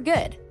it off for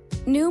good.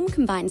 Noom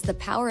combines the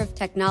power of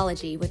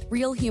technology with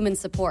real human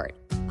support,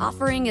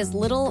 offering as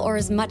little or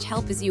as much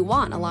help as you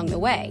want along the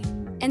way.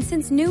 And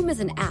since Noom is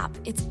an app,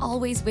 it's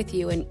always with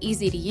you and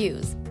easy to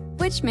use,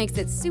 which makes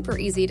it super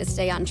easy to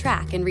stay on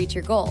track and reach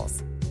your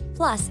goals.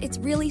 Plus, it's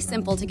really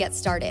simple to get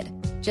started.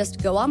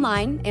 Just go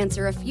online,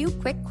 answer a few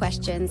quick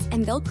questions,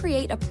 and they'll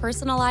create a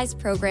personalized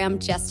program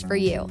just for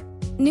you.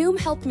 Noom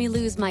helped me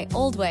lose my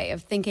old way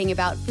of thinking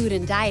about food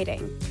and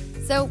dieting.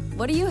 So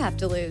what do you have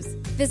to lose?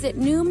 Visit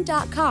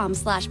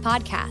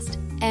Noom.com/podcast,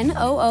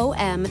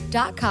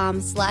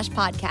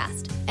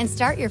 NOOM.com/podcast, and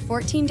start your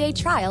 14-day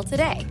trial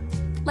today.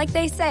 Like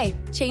they say,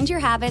 change your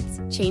habits,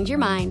 change your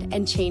mind,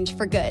 and change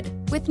for good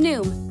with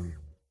Noom.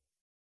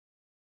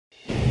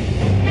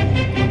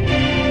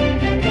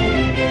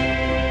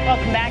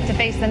 Welcome back to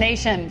Face the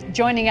Nation.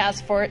 Joining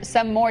us for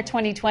some more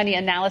 2020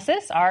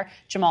 analysis are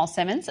Jamal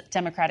Simmons,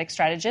 Democratic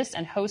strategist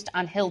and host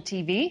on Hill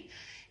TV,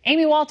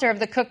 Amy Walter of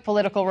the Cook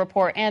Political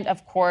Report, and,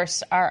 of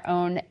course, our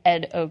own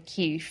Ed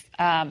O'Keefe.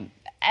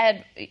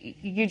 Ed,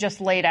 you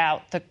just laid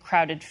out the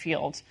crowded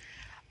field.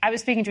 I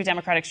was speaking to a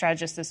Democratic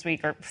strategist this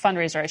week, or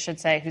fundraiser, I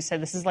should say, who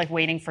said this is like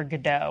waiting for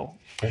Godot.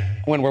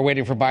 When we're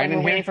waiting for Biden? When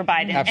we're waiting for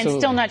Biden. Absolutely.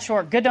 And still not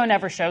sure. Godot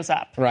never shows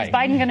up. Right. Is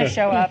Biden going to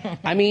show up?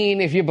 I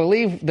mean, if you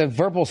believe the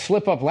verbal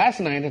slip-up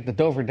last night at the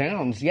Dover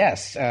Downs,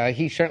 yes,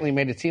 he certainly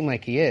made it seem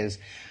like he is.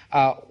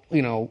 I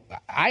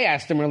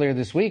asked him earlier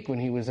this week when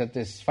he was at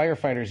this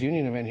firefighters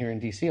union event here in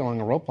D.C. along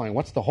a rope line,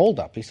 what's the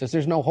holdup? He says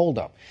there's no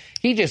holdup.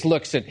 He just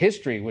looks at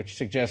history, which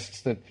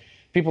suggests that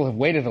people have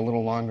waited a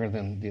little longer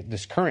than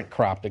this current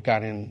crop that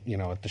got in,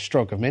 at the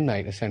stroke of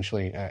midnight,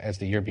 essentially, as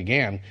the year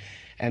began,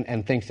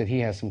 and thinks that he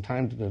has some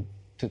time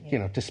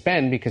to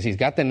spend because he's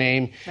got the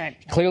name, right.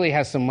 Clearly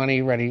has some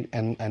money ready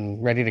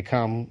and ready to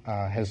come,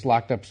 has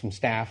locked up some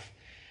staff.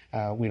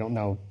 We don't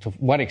know to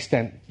what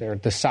extent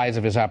the size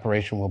of his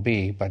operation will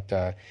be,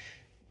 but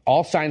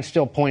all signs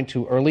still point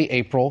to early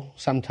April,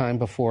 sometime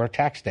before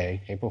tax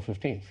day, April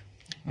 15th.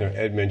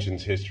 Ed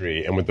mentions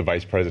history, and with the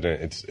vice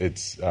president,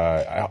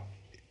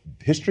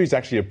 history is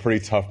actually a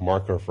pretty tough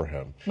marker for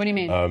him. What do you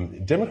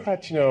mean?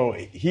 Democrats,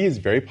 he is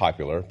very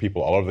popular.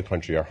 People all over the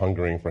country are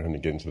hungering for him to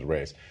get into the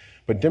race.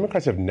 But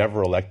Democrats have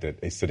never elected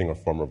a sitting or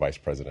former vice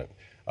president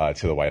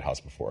to the White House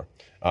before.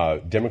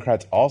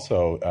 Democrats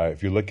also,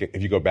 if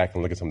you go back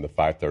and look at some of the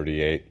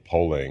 538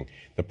 polling,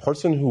 the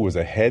person who was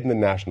ahead in the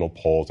national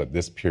polls at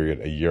this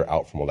period, a year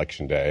out from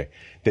Election Day,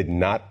 did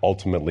not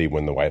ultimately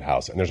win the White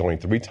House. And there's only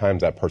 3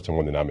 times that person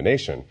won the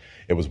nomination.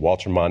 It was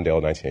Walter Mondale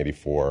in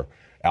 1984,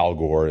 Al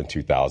Gore in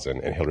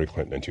 2000, and Hillary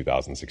Clinton in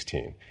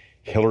 2016.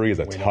 Hillary is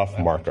a tough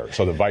marker.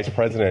 So the vice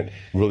president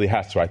really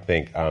has to, I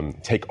think,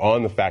 take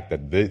on the fact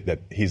that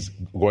he's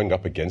going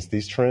up against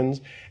these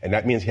trends, and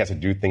that means he has to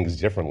do things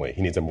differently.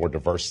 He needs a more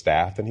diverse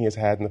staff than he has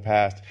had in the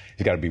past.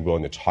 He's got to be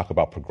willing to talk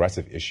about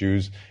progressive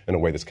issues in a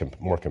way that's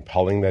more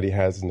compelling than he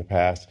has in the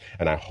past,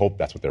 and I hope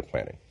that's what they're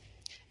planning.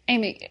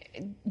 Amy,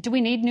 do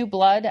we need new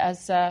blood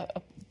as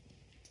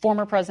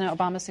former President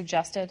Obama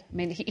suggested? I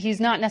mean, he's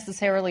not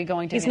necessarily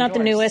going to. He's not the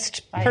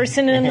newest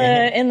person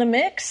in the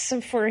mix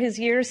for his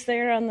years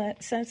there on the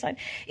Senate side.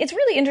 It's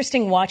really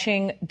interesting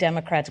watching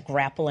Democrats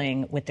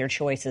grappling with their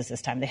choices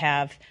this time. They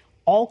have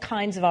all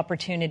kinds of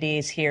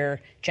opportunities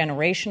here,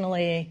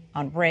 generationally,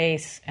 on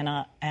race, and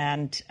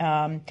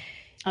on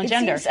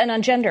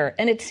gender.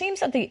 And it seems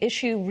that the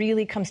issue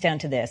really comes down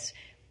to this.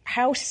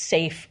 How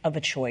safe of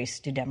a choice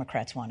do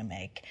Democrats want to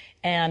make?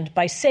 And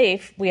by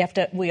safe, we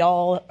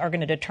all are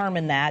going to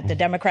determine that. The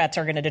Democrats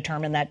are going to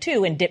determine that,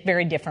 too, in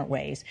very different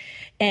ways.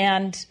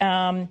 And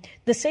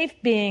the safe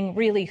being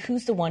really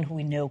who's the one who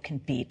we know can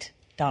beat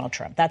Donald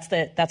Trump. That's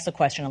the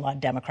question a lot of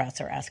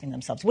Democrats are asking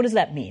themselves. What does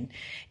that mean?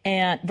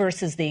 And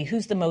versus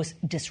who's the most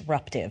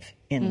disruptive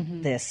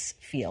in this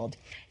field.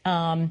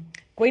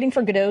 Waiting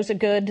for Godot is a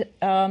good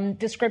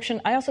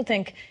description. I also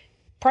think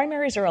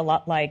primaries are a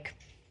lot like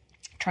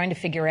trying to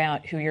figure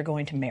out who you're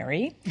going to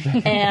marry.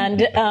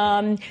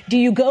 And do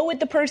you go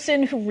with the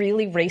person who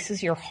really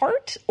races your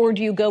heart, or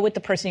do you go with the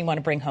person you want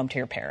to bring home to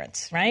your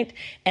parents, right?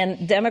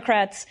 And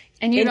Democrats...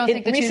 And you don't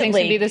think the two things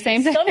can be the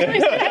same thing? Sometimes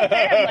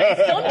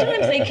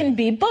they can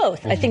be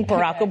both. I think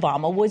Barack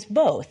Obama was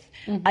both.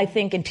 I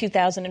think in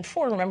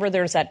 2004, remember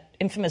there's that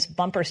infamous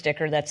bumper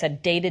sticker that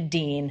said, dated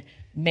Dean,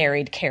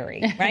 married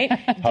Kerry, right?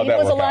 Dean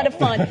was a lot of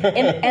fun.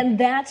 And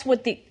that's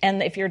what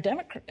and if you're a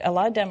Democrat, a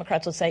lot of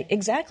Democrats will say,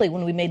 exactly,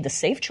 when we made the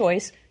safe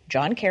choice,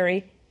 John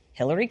Kerry,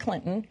 Hillary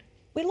Clinton,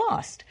 we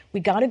lost.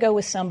 We got to go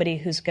with somebody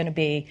who's going to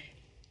be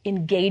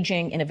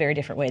engaging in a very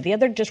different way.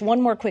 Just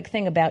one more quick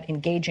thing about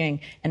engaging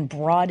and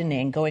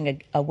broadening,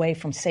 going away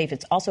from safe.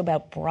 It's also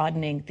about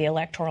broadening the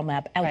electoral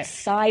map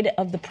outside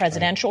of the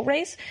presidential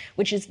race,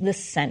 which is the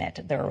Senate.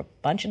 There are a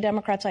bunch of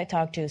Democrats I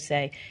talk to who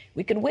say,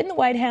 we could win the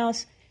White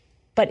House,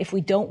 but if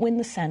we don't win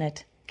the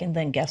Senate,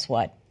 then guess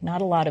what?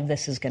 Not a lot of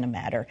this is going to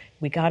matter.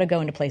 We got to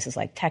go into places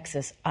like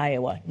Texas,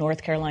 Iowa,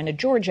 North Carolina,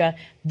 Georgia.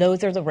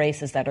 Those are the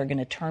races that are going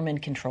to determine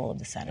control of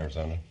the Senate.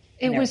 Arizona.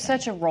 It was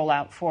such a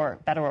rollout for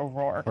Beto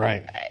O'Rourke.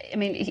 Right. I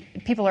mean,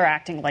 people are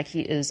acting like he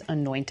is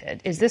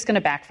anointed. Is this going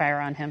to backfire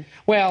on him?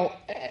 Well,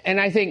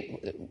 and I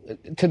think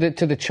to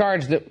the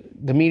charge that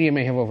the media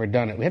may have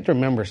overdone it, we have to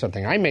remember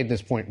something. I made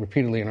this point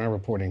repeatedly in our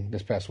reporting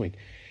this past week.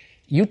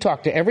 You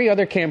talk to every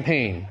other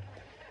campaign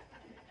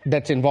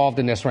that's involved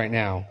in this right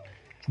now,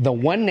 the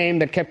one name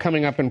that kept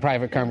coming up in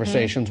private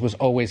conversations was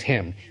always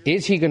him.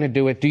 Is he going to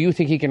do it? Do you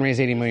think he can raise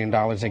 $80 million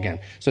again?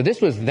 So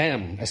this was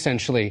them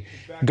essentially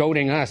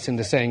goading us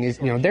into saying,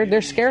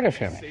 they're scared of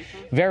him,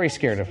 very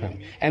scared of him.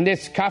 And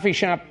this coffee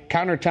shop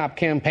countertop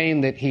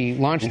campaign that he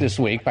launched this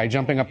week by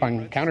jumping up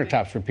on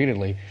countertops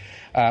repeatedly.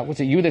 Was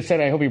it you that said,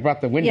 I hope you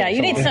brought the window? Yeah,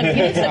 you need some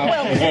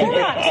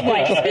Clorox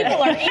wipes.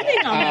 People are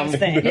eating on those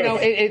things.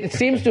 It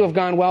seems to have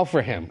gone well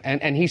for him.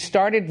 And he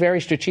started very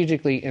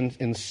strategically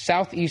in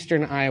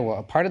southeastern Iowa,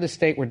 a part of the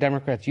state where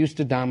Democrats used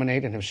to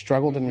dominate and have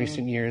struggled in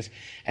recent years.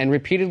 And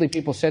repeatedly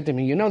people said to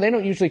me, they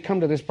don't usually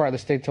come to this part of the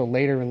state till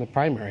later in the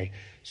primary.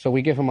 So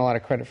we give him a lot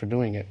of credit for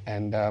doing it,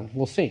 and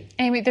we'll see.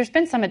 Amy, there's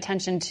been some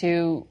attention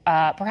to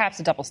perhaps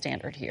a double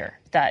standard here,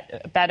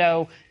 that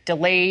Beto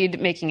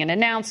delayed making an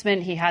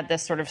announcement. He had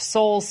this sort of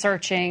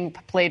soul-searching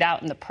played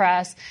out in the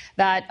press,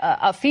 that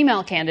a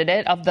female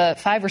candidate of the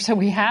 5 or so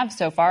we have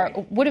so far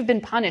would have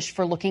been punished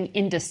for looking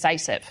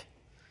indecisive.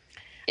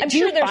 I'm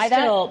sure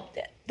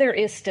there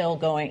is still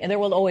going, and there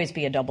will always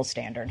be a double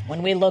standard.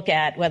 When we look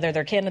at whether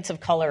they're candidates of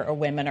color or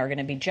women are going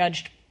to be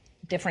judged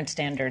different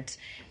standards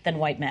than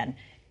white men.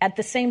 At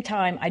the same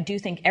time, I do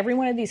think every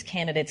one of these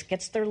candidates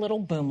gets their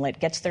little boomlet,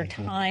 gets their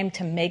time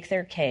to make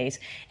their case.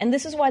 And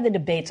this is why the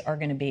debates are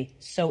going to be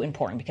so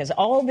important, because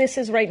all this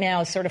is right now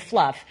is sort of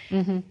fluff.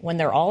 When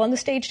they're all on the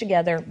stage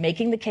together,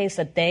 making the case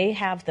that they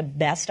have the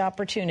best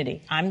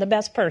opportunity, I'm the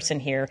best person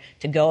here,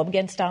 to go up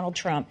against Donald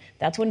Trump,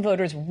 that's when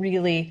voters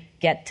really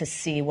get to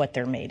see what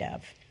they're made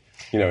of.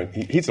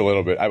 He's a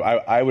little bit.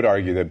 I would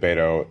argue that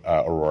Beto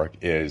O'Rourke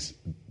is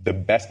the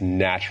best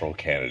natural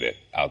candidate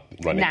out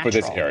running for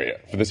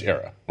this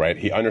era, right?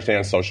 He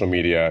understands social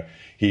media.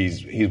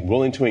 He's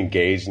willing to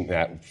engage in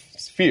that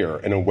sphere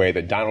in a way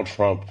that Donald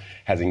Trump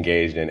has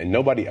engaged in, and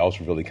nobody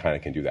else really kind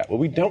of can do that. What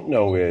we don't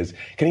know is,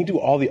 can he do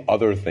all the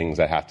other things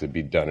that have to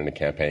be done in a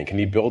campaign? Can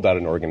he build out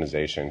an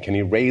organization? Can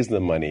he raise the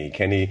money?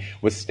 Can he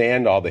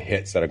withstand all the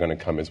hits that are going to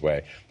come his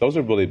way? Those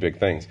are really big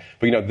things.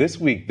 But, this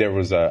week there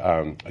was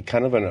a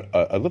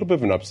little bit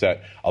of an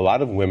upset. A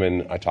lot of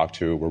women I talked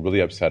to were really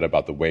upset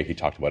about the way he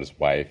talked about his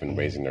wife and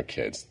raising their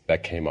kids.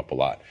 That came up a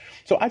lot.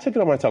 So I took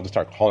it on myself to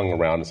start calling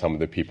around to some of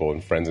the people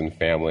and friends and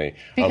family.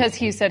 Because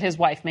he said his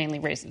wife mainly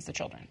raises the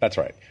children. That's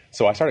right.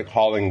 So I started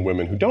calling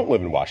women who don't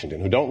live in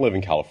Washington, who don't live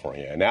in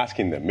California, and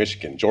asking them,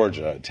 Michigan,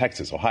 Georgia,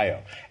 Texas,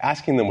 Ohio,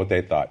 asking them what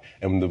they thought.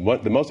 And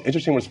the most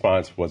interesting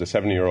response was a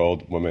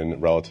 70-year-old woman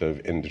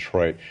relative in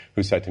Detroit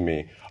who said to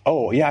me,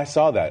 oh, yeah, I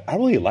saw that. I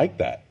really like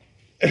that.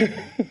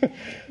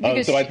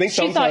 So I think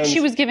she thought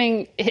he was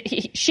giving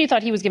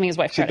his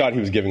wife credit. She thought he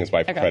was giving his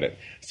wife credit.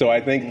 So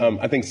I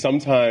think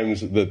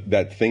sometimes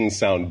that things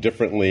sound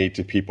differently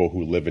to people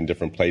who live in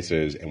different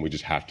places, and we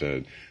have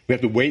to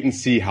wait and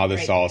see how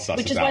this all susses out.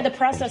 Which is why the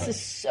process is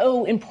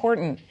so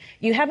important.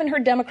 You haven't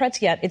heard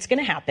Democrats yet. It's going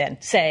to happen.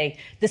 Say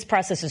this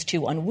process is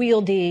too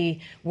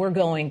unwieldy. We're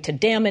going to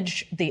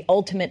damage the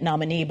ultimate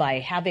nominee by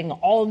having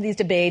all of these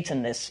debates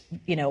and this,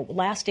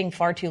 lasting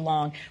far too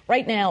long.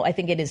 Right now, I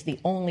think it is the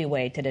only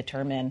way to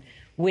determine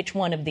which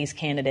one of these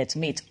candidates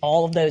meets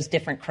all of those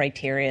different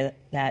criteria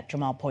that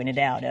Jamal pointed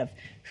out of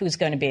who's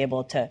going to be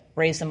able to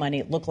raise the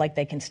money, look like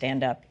they can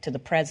stand up to the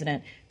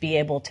president, be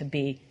able to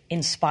be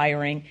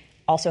inspiring,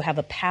 also have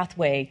a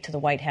pathway to the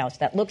White House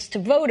that looks to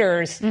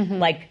voters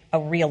like a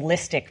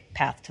realistic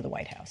path to the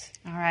White House.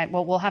 All right.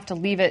 Well, we'll have to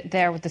leave it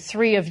there with the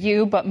three of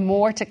you, but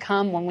more to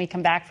come when we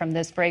come back from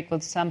this break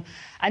with some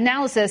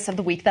analysis of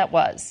the week that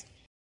was.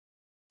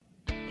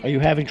 Are you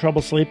having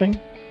trouble sleeping?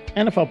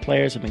 NFL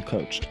players have been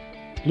coached.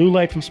 Blue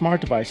light from smart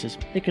devices,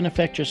 it can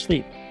affect your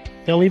sleep.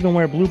 They'll even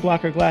wear blue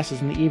blocker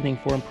glasses in the evening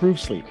for improved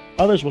sleep.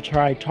 Others will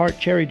try tart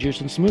cherry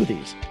juice in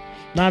smoothies.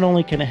 Not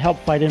only can it help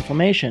fight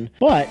inflammation,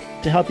 but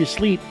to help you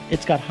sleep,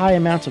 it's got high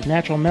amounts of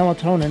natural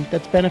melatonin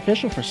that's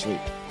beneficial for sleep.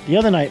 The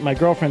other night, my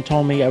girlfriend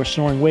told me I was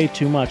snoring way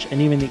too much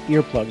and even the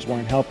earplugs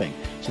weren't helping.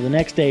 So the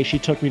next day, she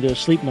took me to a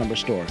Sleep Number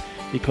store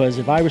because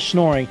if I was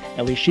snoring,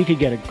 at least she could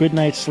get a good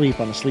night's sleep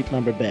on a Sleep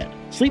Number bed.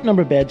 Sleep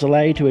Number beds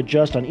allow you to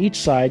adjust on each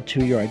side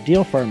to your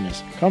ideal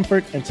firmness,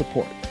 comfort, and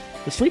support.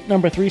 The Sleep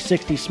Number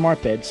 360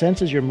 smart bed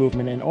senses your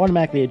movement and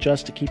automatically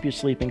adjusts to keep you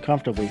sleeping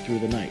comfortably through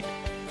the night.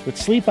 With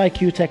Sleep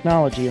IQ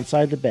technology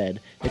inside the bed,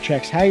 it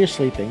tracks how you're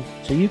sleeping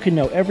so you can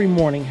know every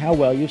morning how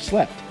well you've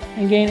slept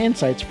and gain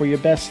insights for your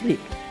best sleep.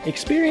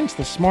 Experience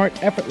the smart,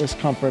 effortless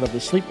comfort of the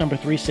Sleep Number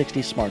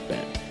 360 smart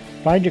bed.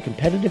 Find your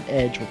competitive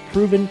edge with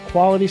proven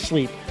quality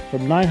sleep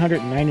from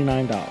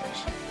 $999.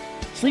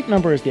 Sleep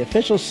Number is the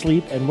official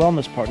sleep and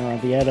wellness partner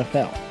of the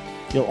NFL.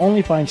 You'll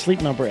only find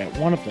Sleep Number at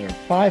one of their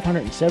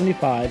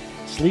 575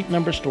 Sleep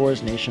Number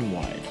stores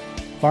nationwide.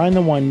 Find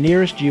the one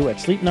nearest you at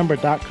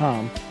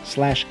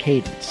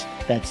sleepnumber.com/cadence.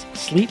 That's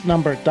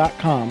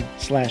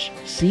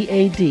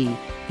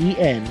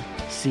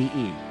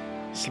sleepnumber.com/CADENCE.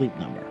 Sleep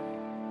Number.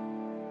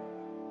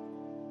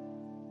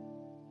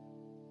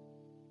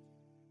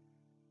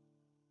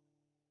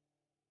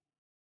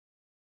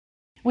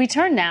 We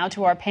turn now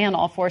to our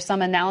panel for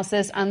some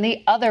analysis on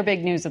the other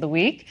big news of the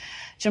week.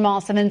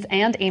 Jamal Simmons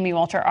and Amy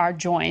Walter are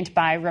joined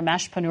by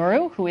Ramesh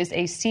Ponnuru, who is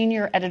a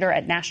senior editor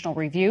at National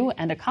Review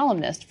and a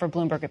columnist for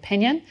Bloomberg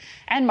Opinion,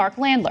 and Mark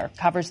Landler,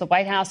 covers the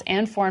White House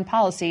and foreign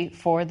policy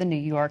for the New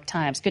York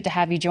Times. Good to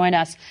have you join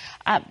us.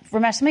 Ramesh,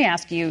 let me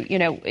ask you,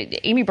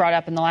 Amy brought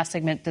up in the last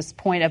segment this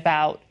point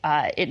about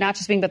it not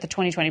just being about the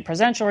 2020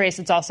 presidential race,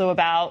 it's also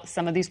about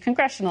some of these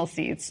congressional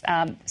seats.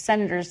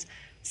 Senators,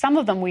 some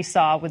of them we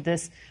saw with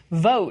this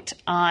vote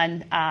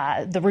on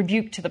the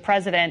rebuke to the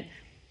president,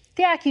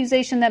 the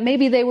accusation that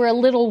maybe they were a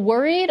little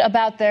worried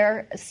about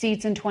their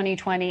seats in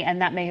 2020, and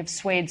that may have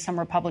swayed some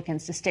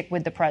Republicans to stick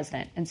with the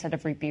president instead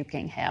of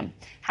rebuking him.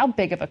 How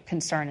big of a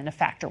concern and a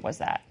factor was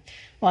that?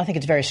 Well, I think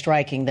it's very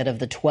striking that of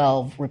the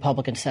 12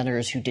 Republican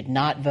senators who did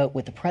not vote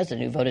with the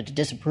president, who voted to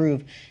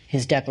disapprove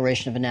his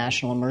declaration of a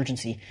national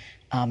emergency,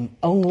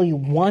 only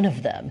one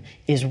of them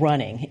is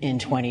running in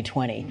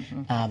 2020.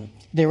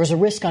 There was a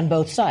risk on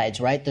both sides,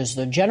 right? There's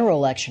the general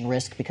election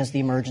risk because the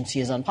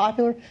emergency is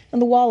unpopular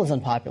and the wall is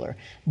unpopular.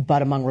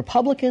 But among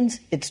Republicans,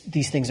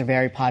 these things are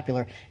very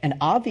popular. And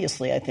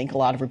obviously, I think a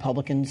lot of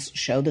Republicans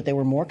showed that they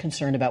were more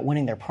concerned about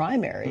winning their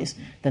primaries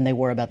than they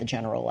were about the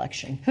general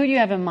election. Who do you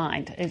have in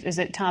mind? Is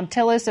it Tom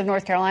Tillis of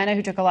North Carolina,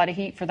 who took a lot of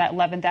heat for that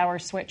 11th hour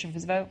switch of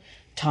his vote?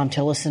 Tom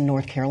Tillis in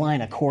North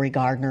Carolina, Cory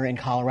Gardner in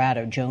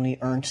Colorado, Joni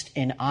Ernst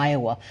in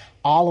Iowa.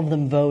 All of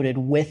them voted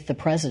with the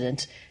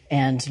president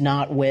and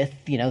not with,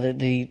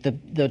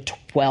 the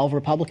 12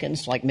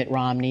 Republicans like Mitt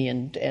Romney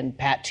and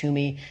Pat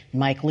Toomey,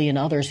 Mike Lee and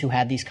others who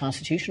had these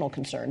constitutional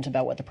concerns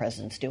about what the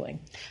president's doing.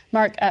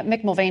 Mark,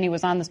 Mick Mulvaney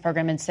was on this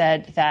program and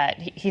said that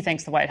he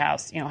thinks the White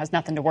House, has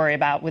nothing to worry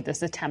about with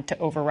this attempt to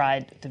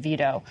override the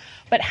veto.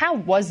 But how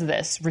was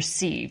this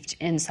received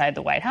inside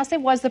the White House?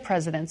 It was the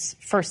president's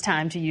first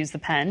time to use the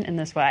pen in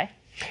this way.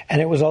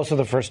 And it was also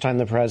the first time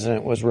the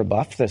president was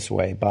rebuffed this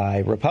way by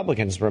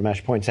Republicans.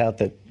 Ramesh points out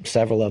that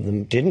several of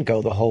them didn't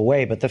go the whole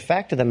way. But the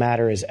fact of the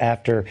matter is,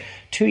 after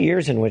 2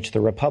 years in which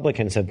the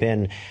Republicans have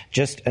been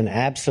just an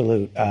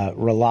absolute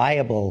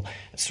reliable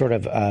sort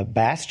of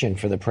bastion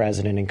for the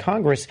president in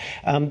Congress,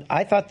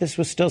 I thought this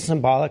was still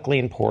symbolically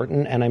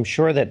important. And I'm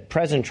sure that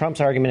President Trump's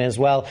argument is,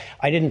 well,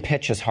 I didn't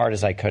pitch as hard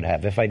as I could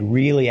have. If I'd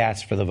really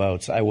asked for the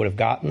votes, I would have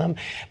gotten them.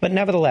 But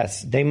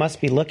nevertheless, they must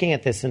be looking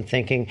at this and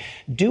thinking,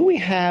 do we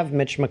have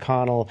Mitch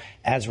McConnell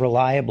as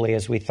reliably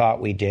as we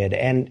thought we did?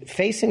 And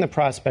facing the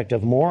prospect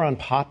of more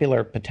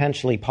unpopular,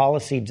 potentially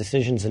policy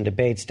decisions and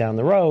debates down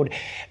the road,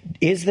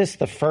 is this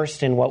the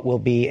first in what will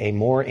be a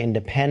more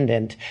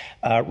independent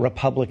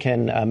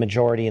Republican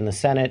majority majority in the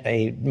Senate,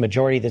 a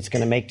majority that's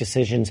going to make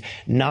decisions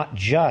not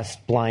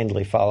just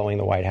blindly following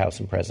the White House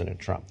and President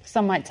Trump.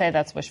 Some might say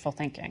that's wishful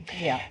thinking.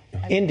 Yeah.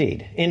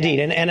 Indeed.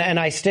 And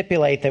I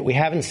stipulate that we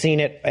haven't seen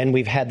it, and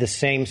we've had the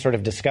same sort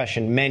of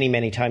discussion many,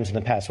 many times in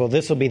the past. Well,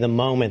 this will be the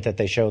moment that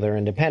they show their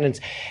independence,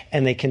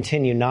 and they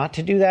continue not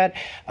to do that.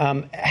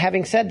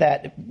 Having said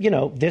that,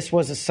 this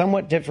was a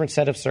somewhat different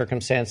set of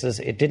circumstances.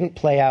 It didn't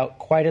play out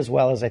quite as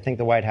well as I think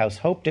the White House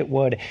hoped it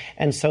would,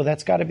 and so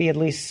that's got to be at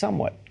least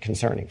somewhat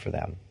concerning for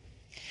them.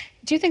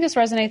 Do you think this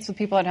resonates with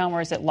people at home,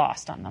 or is it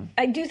lost on them?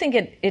 I do think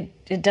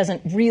it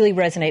doesn't really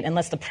resonate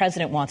unless the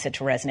president wants it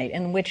to resonate,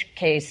 in which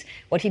case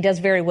what he does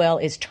very well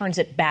is turns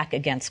it back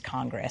against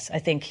Congress. I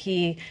think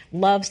he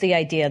loves the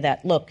idea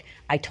that, look,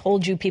 I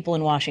told you people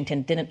in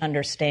Washington didn't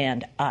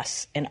understand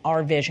us and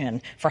our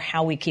vision for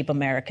how we keep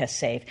America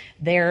safe.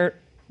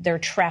 They're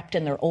trapped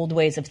in their old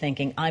ways of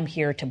thinking. I'm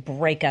here to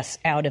break us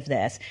out of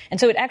this. And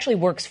so it actually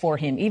works for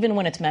him, even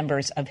when it's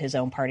members of his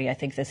own party. I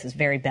think this is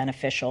very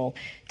beneficial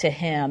to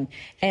him.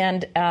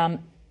 And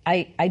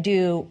I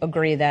do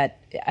agree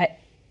that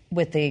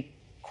with the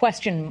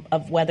question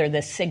of whether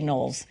this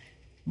signals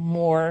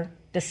more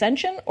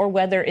dissension or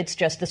whether it's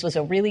just this was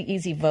a really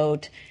easy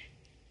vote.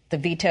 The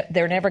veto,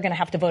 they're never going to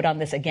have to vote on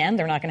this again.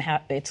 They're not going to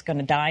have, it's going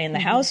to die in the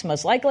House,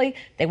 most likely.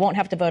 They won't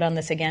have to vote on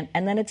this again.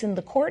 And then it's in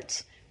the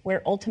courts,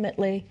 where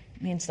ultimately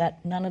means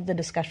that none of the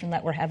discussion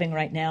that we're having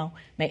right now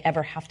may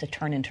ever have to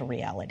turn into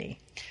reality.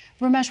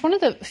 Ramesh, one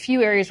of the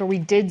few areas where we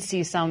did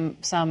see some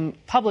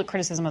public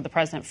criticism of the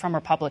president from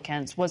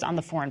Republicans was on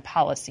the foreign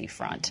policy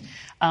front.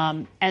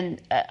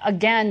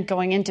 Again,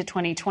 going into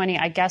 2020,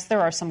 I guess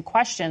there are some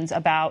questions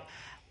about,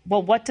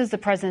 well, what does the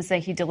president say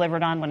he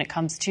delivered on when it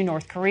comes to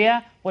North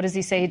Korea? What does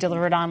he say he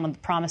delivered on when the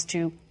promise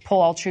to pull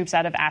all troops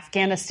out of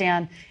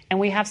Afghanistan? And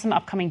we have some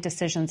upcoming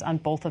decisions on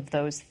both of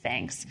those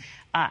things.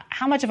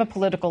 How much of a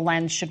political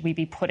lens should we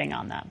be putting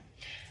on them?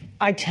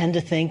 I tend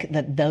to think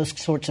that those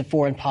sorts of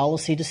foreign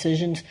policy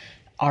decisions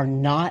are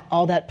not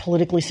all that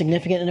politically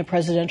significant in a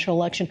presidential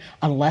election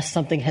unless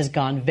something has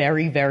gone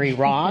very, very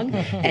wrong.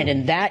 And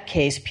in that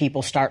case,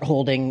 people start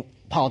holding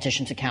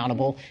politicians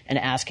accountable and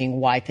asking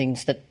why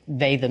things that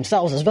they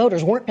themselves as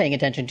voters weren't paying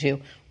attention to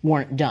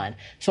weren't done.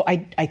 So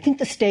I think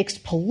the stakes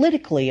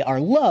politically are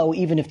low,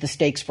 even if the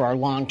stakes for our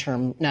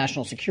long-term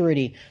national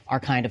security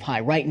are kind of high.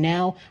 Right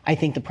now, I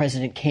think the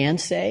president can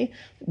say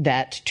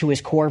that to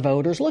his core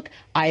voters, look,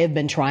 I have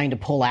been trying to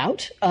pull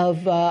out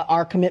of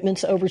our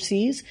commitments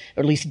overseas,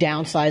 or at least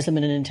downsize them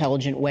in an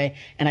intelligent way,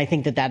 and I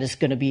think that that is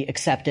going to be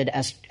accepted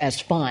as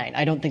fine.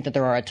 I don't think that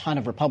there are a ton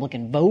of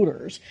Republican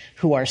voters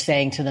who are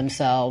saying to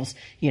themselves,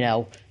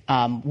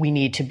 we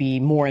need to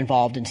be more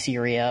involved in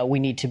Syria. We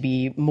need to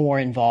be more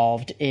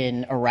involved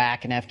in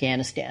Iraq and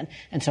Afghanistan.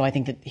 And so I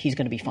think that he's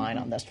going to be fine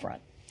on this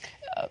front.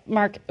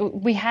 Mark,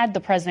 we had the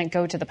president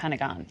go to the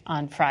Pentagon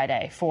on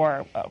Friday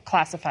for a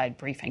classified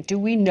briefing. Do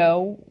we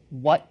know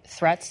what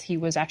threats he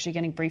was actually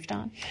getting briefed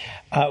on?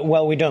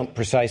 Well, we don't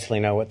precisely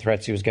know what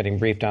threats he was getting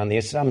briefed on. The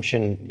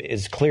assumption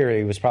is clear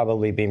he was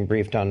probably being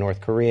briefed on North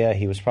Korea.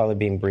 He was probably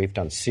being briefed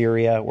on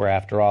Syria, where,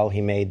 after all,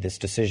 he made this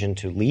decision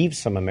to leave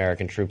some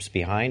American troops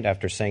behind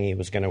after saying he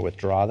was going to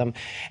withdraw them,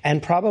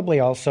 and probably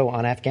also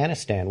on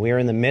Afghanistan. We are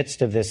in the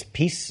midst of this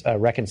peace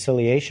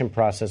reconciliation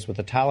process with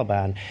the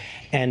Taliban,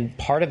 and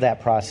part of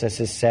that process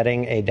is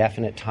setting a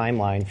definite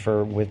timeline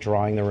for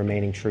withdrawing the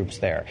remaining troops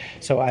there.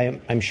 So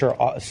I'm sure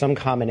some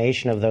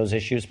combination of those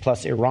issues,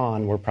 plus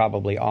Iran, were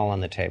probably all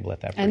on the table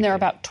at that point. And there are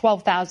about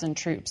 12,000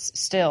 troops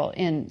still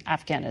in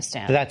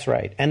Afghanistan. That's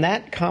right. And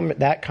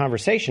that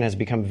conversation has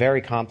become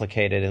very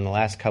complicated in the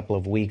last couple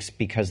of weeks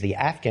because the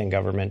Afghan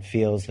government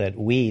feels that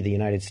we, the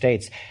United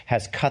States,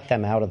 has cut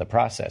them out of the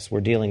process.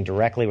 We're dealing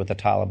directly with the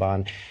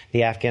Taliban.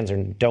 The Afghans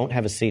don't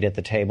have a seat at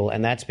the table,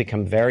 and that's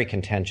become very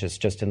contentious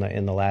just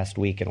in the last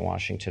week in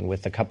Washington,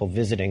 with a couple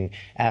visiting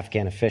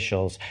Afghan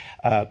officials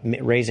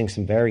raising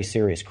some very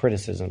serious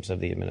criticisms of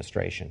the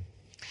administration.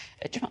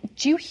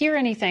 Do you hear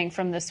anything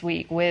from this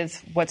week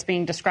with what's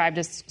being described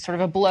as sort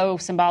of a blow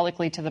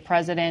symbolically to the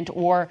president,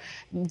 or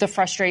the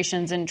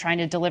frustrations in trying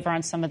to deliver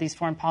on some of these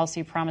foreign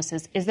policy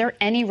promises? Is there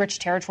any rich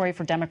territory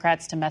for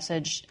Democrats to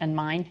message and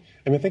mine?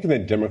 I mean, I think in the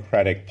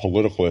Democratic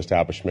political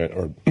establishment,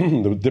 or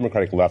the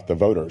Democratic left, the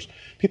voters,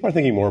 people are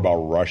thinking more about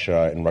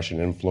Russia and Russian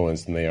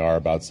influence than they are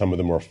about some of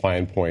the more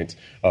fine points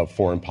of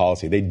foreign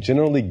policy. They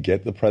generally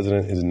get the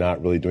president is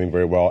not really doing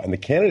very well, and the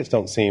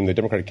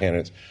Democratic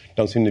candidates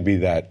don't seem to be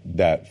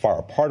that far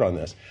apart on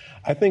this.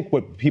 I think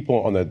what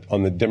people on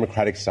the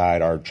Democratic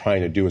side are trying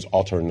to do is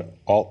offer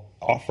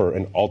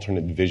an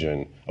alternate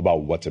vision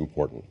about what's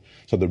important.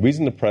 So the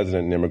reason the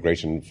president and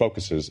immigration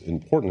focus is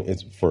important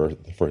is for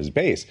his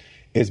base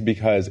is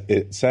because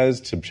it says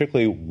to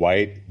particularly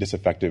white,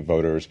 disaffected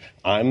voters,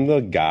 I'm the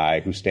guy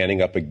who's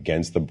standing up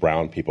against the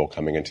brown people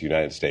coming into the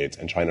United States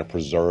and trying to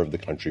preserve the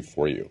country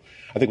for you.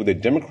 I think what the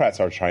Democrats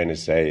are trying to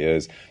say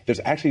is there's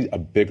actually a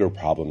bigger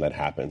problem that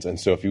happens. And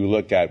so if you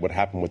look at what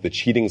happened with the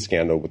cheating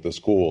scandal with the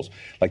schools,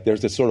 like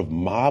there's this sort of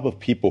mob of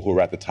people who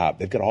are at the top.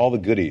 They've got all the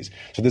goodies.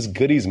 So this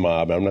goodies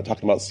mob, I'm not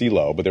talking about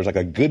CeeLo, but there's like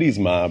a goodies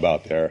mob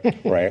out there,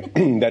 right,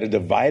 that are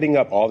dividing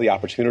up all the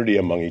opportunity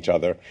among each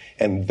other.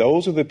 And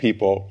those are the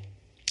people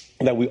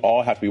that we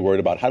all have to be worried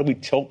about. How do we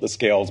tilt the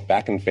scales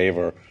back in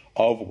favor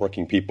of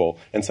working people?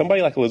 And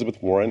somebody like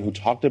Elizabeth Warren, who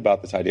talked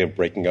about this idea of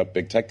breaking up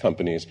big tech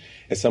companies,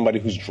 is somebody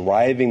who's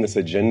driving this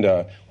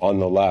agenda on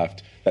the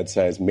left that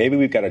says maybe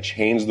we've got to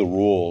change the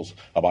rules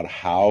about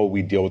how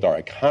we deal with our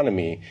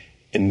economy.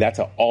 And that's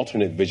an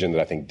alternate vision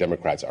that I think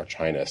Democrats are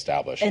trying to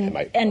establish.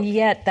 And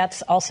yet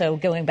that's also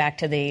going back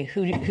to the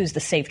who's the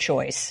safe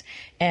choice.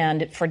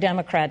 And for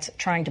Democrats,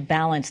 trying to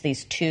balance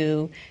these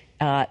two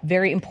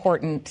very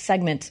important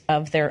segments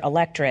of their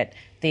electorate,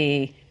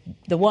 the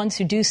ones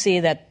who do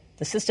see that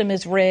the system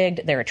is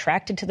rigged, they're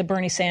attracted to the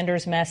Bernie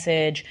Sanders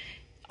message,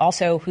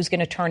 also who's going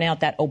to turn out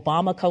that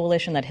Obama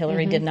coalition that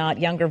Hillary did not,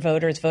 younger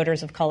voters,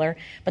 voters of color.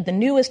 But the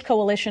newest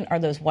coalition are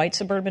those white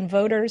suburban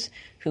voters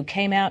who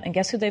came out, and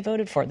guess who they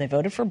voted for? They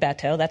voted for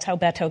Beto. That's how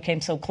Beto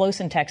came so close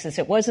in Texas.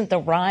 It wasn't the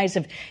rise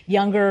of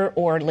younger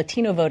or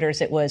Latino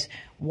voters. It was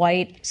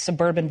white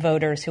suburban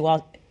voters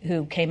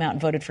who came out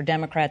and voted for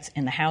Democrats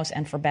in the House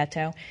and for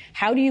Beto.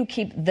 How do you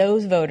keep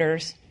those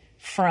voters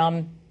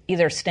from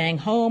either staying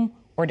home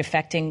or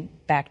defecting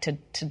back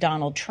to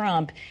Donald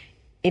Trump?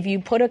 If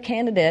you put a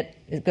candidate,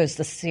 it goes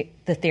the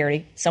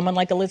theory, someone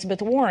like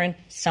Elizabeth Warren,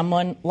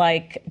 someone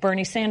like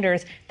Bernie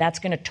Sanders, that's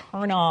going to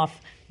turn off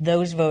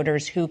those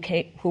voters who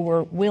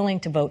were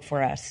willing to vote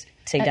for us,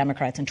 say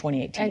Democrats in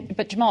 2018.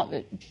 But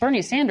Jamal,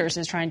 Bernie Sanders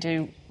is trying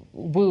to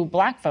woo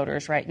black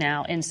voters right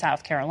now in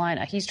South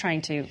Carolina. He's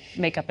trying to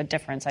make up a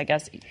difference, I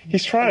guess.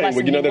 He's trying.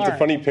 Well, there's a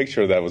funny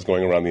picture that was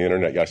going around the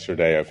internet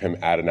yesterday of him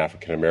at an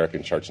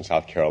African-American church in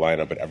South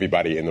Carolina, but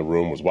everybody in the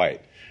room was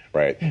white.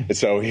 Right. And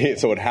so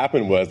what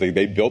happened was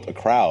they built a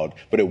crowd,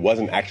 but it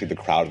wasn't actually the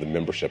crowd of the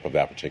membership of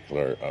that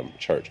particular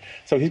church.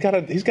 So he's got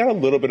a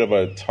little bit of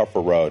a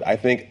tougher road. I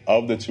think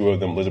of the two of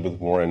them, Elizabeth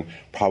Warren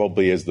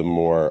probably is the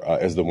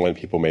one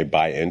people may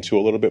buy into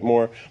a little bit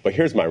more. But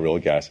here's my real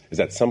guess is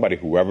that somebody,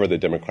 whoever the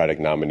Democratic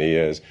nominee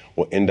is,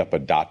 will end up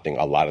adopting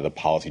a lot of the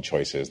policy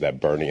choices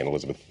that Bernie and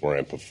Elizabeth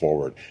Warren put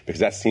forward,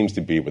 because that seems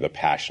to be where the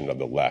passion of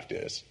the left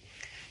is.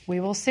 We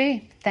will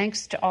see.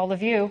 Thanks to all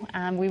of you.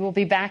 We will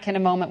be back in a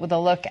moment with a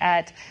look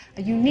at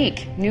a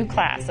unique new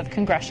class of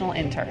congressional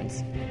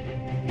interns.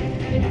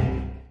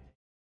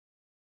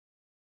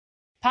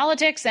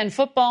 Politics and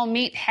football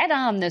meet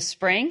head-on this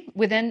spring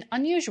with an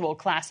unusual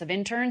class of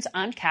interns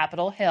on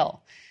Capitol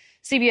Hill.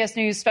 CBS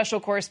News special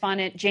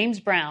correspondent James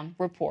Brown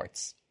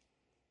reports.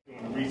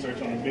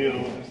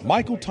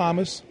 Michael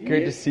Thomas,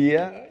 great to see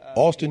you.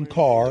 Austin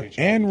Carr,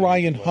 and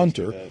Ryan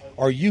Hunter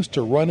are used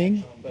to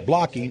running,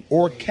 blocking,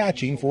 or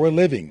catching for a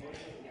living.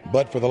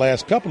 But for the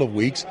last couple of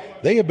weeks,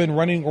 they have been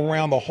running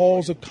around the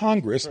halls of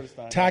Congress,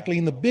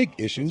 tackling the big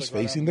issues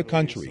facing the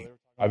country.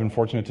 I've been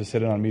fortunate to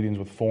sit in on meetings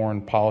with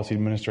foreign policy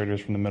administrators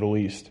from the Middle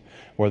East,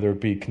 whether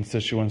it be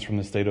constituents from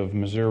the state of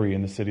Missouri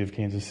and the city of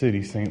Kansas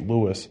City, St.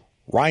 Louis.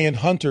 Ryan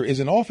Hunter is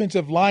an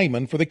offensive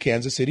lineman for the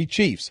Kansas City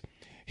Chiefs.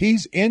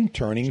 He's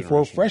interning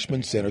for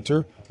freshman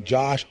Senator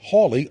Josh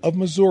Hawley of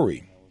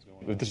Missouri.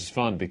 This is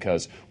fun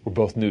because we're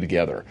both new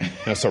together.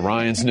 So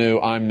Ryan's new,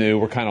 I'm new.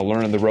 We're kind of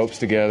learning the ropes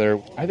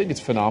together. I think it's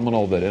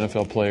phenomenal that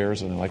NFL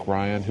players and like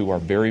Ryan, who are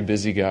very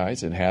busy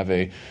guys and have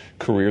a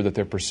career that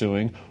they're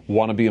pursuing,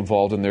 want to be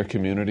involved in their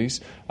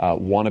communities,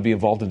 want to be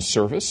involved in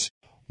service.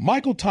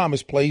 Michael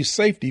Thomas plays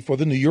safety for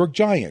the New York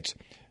Giants.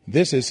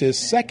 This is his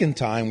second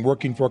time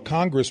working for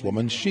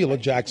Congresswoman Sheila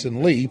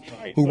Jackson Lee,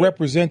 who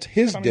represents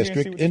his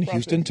district in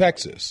Houston,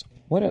 Texas.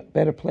 What a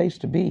better place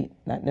to be,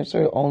 not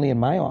necessarily only in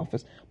my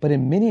office, but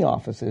in many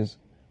offices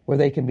where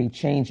they can be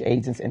change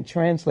agents and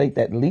translate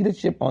that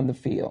leadership on the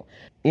field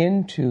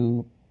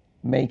into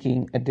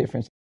making a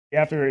difference.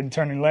 After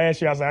interning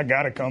last year, I said, I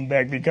got to come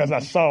back because I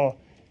saw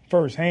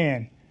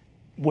firsthand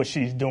what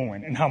she's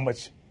doing and how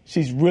much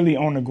she's really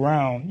on the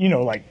ground,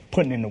 like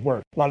putting in the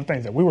work. A lot of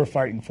things that we were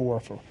fighting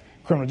for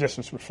criminal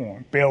justice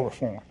reform, bail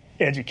reform,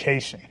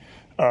 education,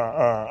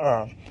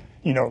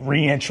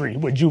 reentry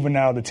with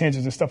juvenile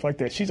detentions and stuff like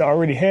that. She's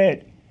already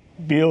had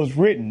bills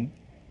written.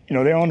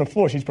 They're on the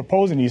floor. She's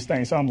proposing these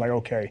things. So I'm like,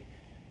 okay,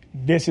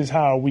 this is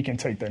how we can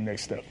take that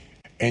next step.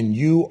 And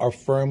you are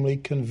firmly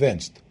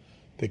convinced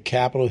that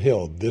Capitol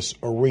Hill, this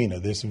arena,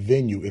 this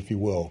venue, if you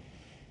will,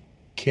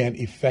 can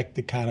effect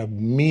the kind of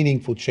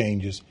meaningful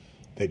changes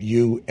that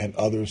you and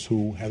others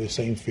who have the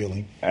same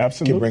feeling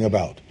can bring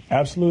about.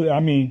 Absolutely. I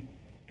mean,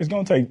 it's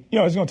going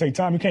to take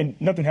time.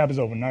 Nothing happens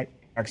overnight.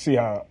 I can see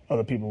how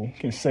other people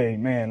can say,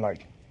 man,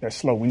 like, that's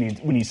slow. We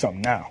need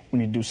something now. We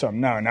need to do something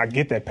now. And I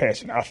get that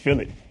passion. I feel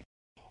it.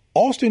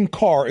 Austin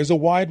Carr is a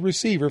wide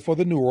receiver for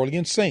the New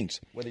Orleans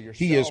Saints.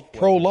 He is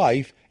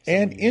pro-life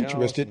and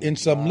interested in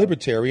some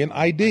libertarian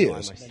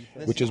ideas,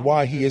 which is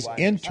why he is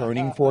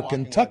interning for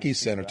Kentucky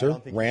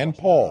Senator Rand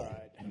Paul.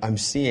 I'm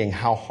seeing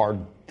how hard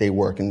they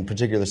work, in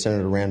particular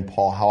Senator Rand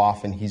Paul, how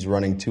often he's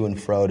running to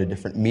and fro to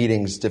different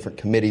meetings, different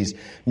committees,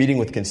 meeting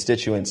with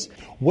constituents.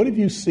 What have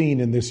you seen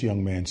in this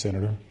young man,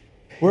 Senator?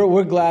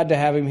 We're glad to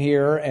have him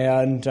here,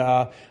 and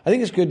I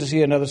think it's good to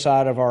see another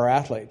side of our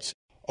athletes.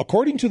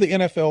 According to the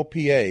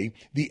NFLPA,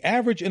 the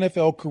average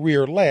NFL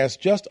career lasts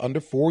just under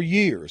 4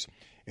 years.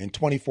 In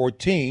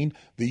 2014,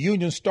 the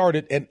union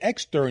started an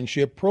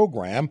externship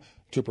program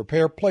to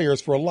prepare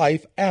players for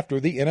life after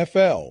the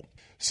NFL.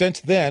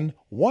 Since then,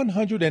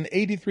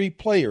 183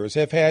 players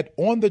have had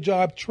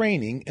on-the-job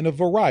training in a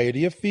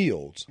variety of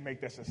fields.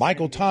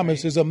 Michael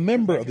Thomas is a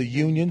member of the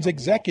union's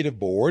executive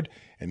board,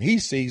 and he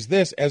sees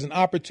this as an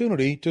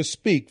opportunity to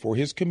speak for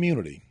his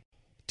community.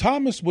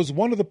 Thomas was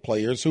one of the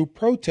players who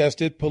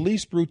protested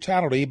police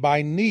brutality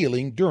by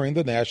kneeling during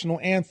the national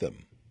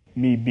anthem.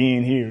 Me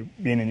being here,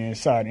 being in the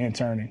inside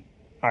interning,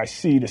 I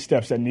see the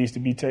steps that need to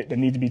be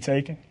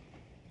taken.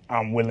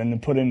 I'm willing to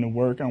put in the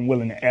work. I'm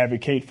willing to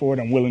advocate for it.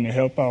 I'm willing to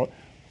help out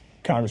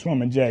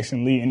Congresswoman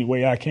Jackson Lee any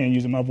way I can,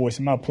 using my voice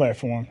and my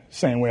platform,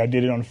 same way I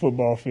did it on the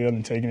football field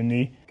and taking a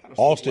knee.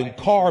 Austin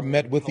Carr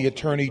met with the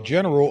Attorney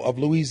General of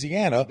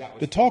Louisiana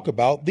to talk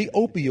about the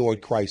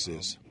opioid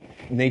crisis.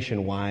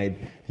 Nationwide,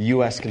 the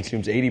U.S.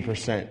 consumes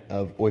 80%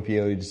 of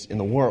opioids in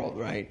the world,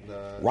 right?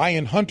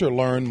 Ryan Hunter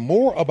learned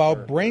more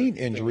about brain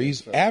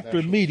injuries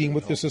after meeting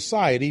with the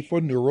Society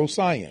for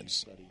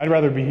Neuroscience. I'd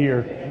rather be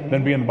here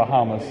than be in the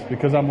Bahamas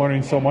because I'm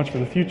learning so much for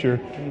the future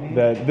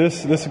that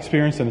this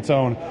experience in its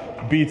own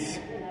beats,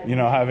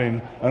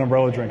 having an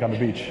umbrella drink on the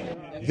beach.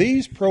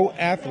 These pro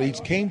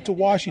athletes came to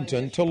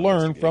Washington to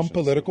learn from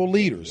political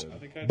leaders,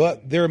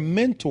 but their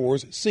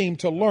mentors seem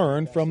to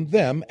learn from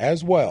them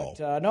as well.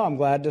 No, I'm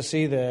glad to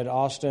see that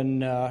Austin,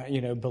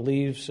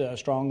 believes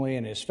strongly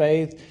in his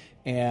faith,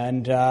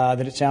 and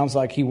that it sounds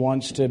like he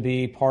wants to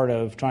be part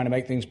of trying to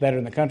make things better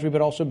in the country,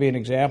 but also be an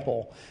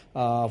example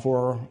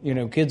for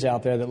kids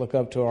out there that look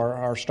up to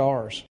our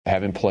stars.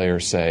 Having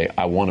players say,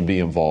 I want to be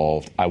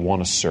involved, I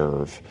want to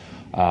serve,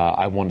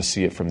 I want to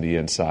see it from the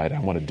inside,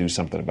 I want to do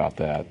something about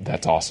that.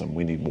 That's awesome.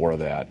 We need more of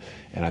that.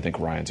 And I think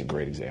Ryan's a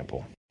great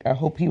example. I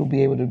hope he will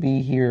be able to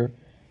be here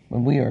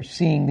when we are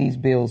seeing these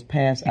bills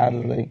pass out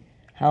of the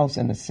House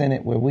and the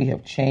Senate, where we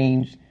have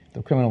changed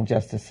the criminal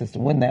justice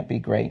system. Wouldn't that be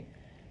great?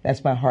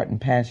 That's my heart and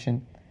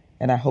passion,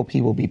 and I hope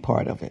he will be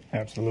part of it.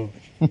 Absolutely.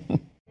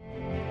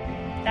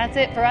 That's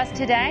it for us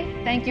today.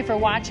 Thank you for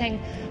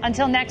watching.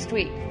 Until next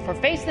week, for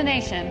Face the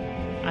Nation,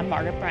 I'm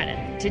Margaret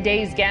Brennan.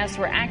 Today's guests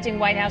were Acting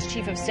White House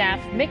Chief of Staff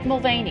Mick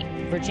Mulvaney,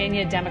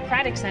 Virginia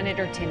Democratic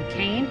Senator Tim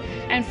Kaine,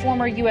 and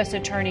former U.S.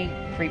 Attorney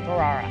Preet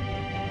Bharara.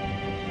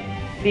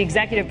 The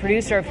executive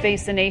producer of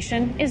Face the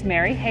Nation is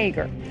Mary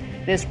Hager.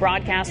 This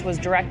broadcast was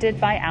directed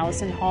by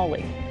Allison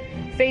Hawley.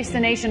 Face the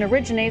Nation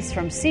originates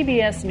from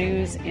CBS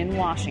News in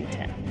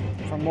Washington.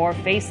 For more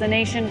Face the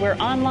Nation, we're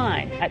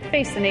online at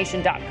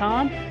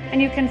facethenation.com,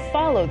 and you can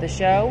follow the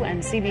show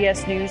and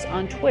CBS News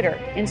on Twitter,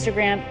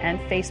 Instagram, and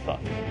Facebook.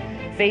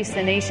 Face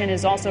the Nation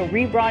is also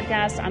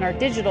rebroadcast on our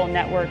digital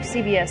network,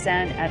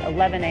 CBSN, at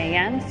 11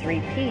 a.m., 3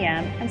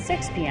 p.m., and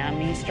 6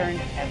 p.m. Eastern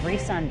every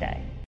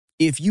Sunday.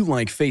 If you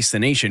like Face the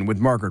Nation with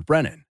Margaret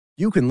Brennan,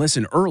 you can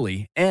listen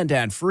early and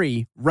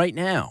ad-free right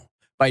now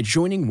by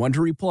joining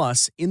Wondery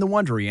Plus in the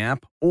Wondery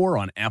app or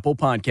on Apple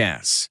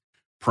Podcasts.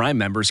 Prime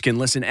members can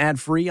listen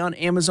ad-free on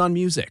Amazon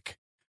Music.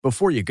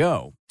 Before you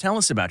go, tell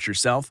us about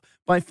yourself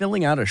by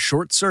filling out a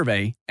short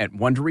survey at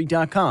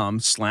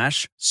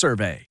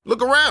Wondery.com/survey.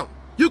 Look around.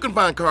 You can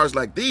find cars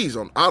like these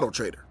on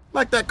AutoTrader,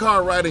 like that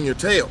car riding your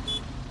tail.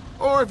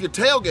 Or if you're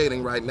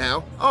tailgating right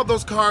now, all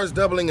those cars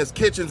doubling as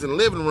kitchens and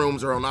living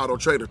rooms are on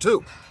AutoTrader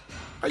too.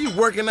 Are you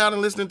working out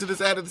and listening to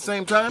this ad at the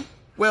same time?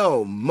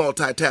 Well,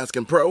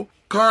 multitasking pro,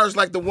 cars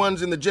like the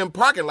ones in the gym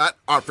parking lot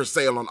are for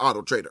sale on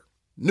AutoTrader.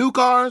 New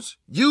cars,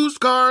 used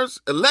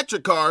cars,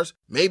 electric cars,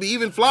 maybe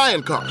even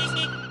flying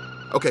cars.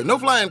 Okay, no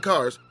flying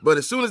cars, but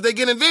as soon as they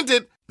get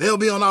invented, they'll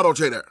be on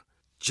AutoTrader.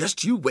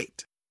 Just you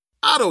wait.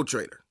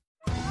 AutoTrader.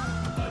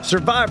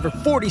 Survivor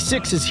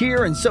 46 is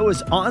here, and so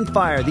is On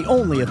Fire, the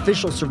only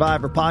official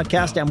Survivor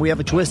podcast, and we have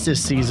a twist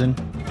this season.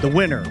 The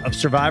winner of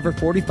Survivor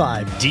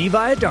 45, Dee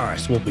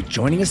Valladares, will be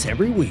joining us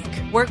every week.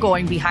 We're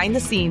going behind the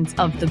scenes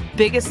of the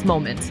biggest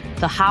moments,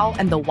 the how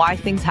and the why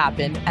things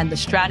happen, and the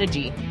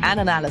strategy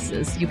and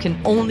analysis you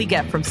can only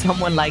get from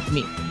someone like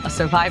me, a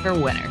Survivor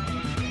winner.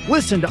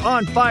 Listen to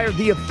On Fire,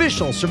 the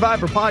official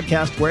Survivor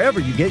podcast, wherever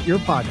you get your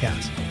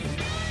podcasts.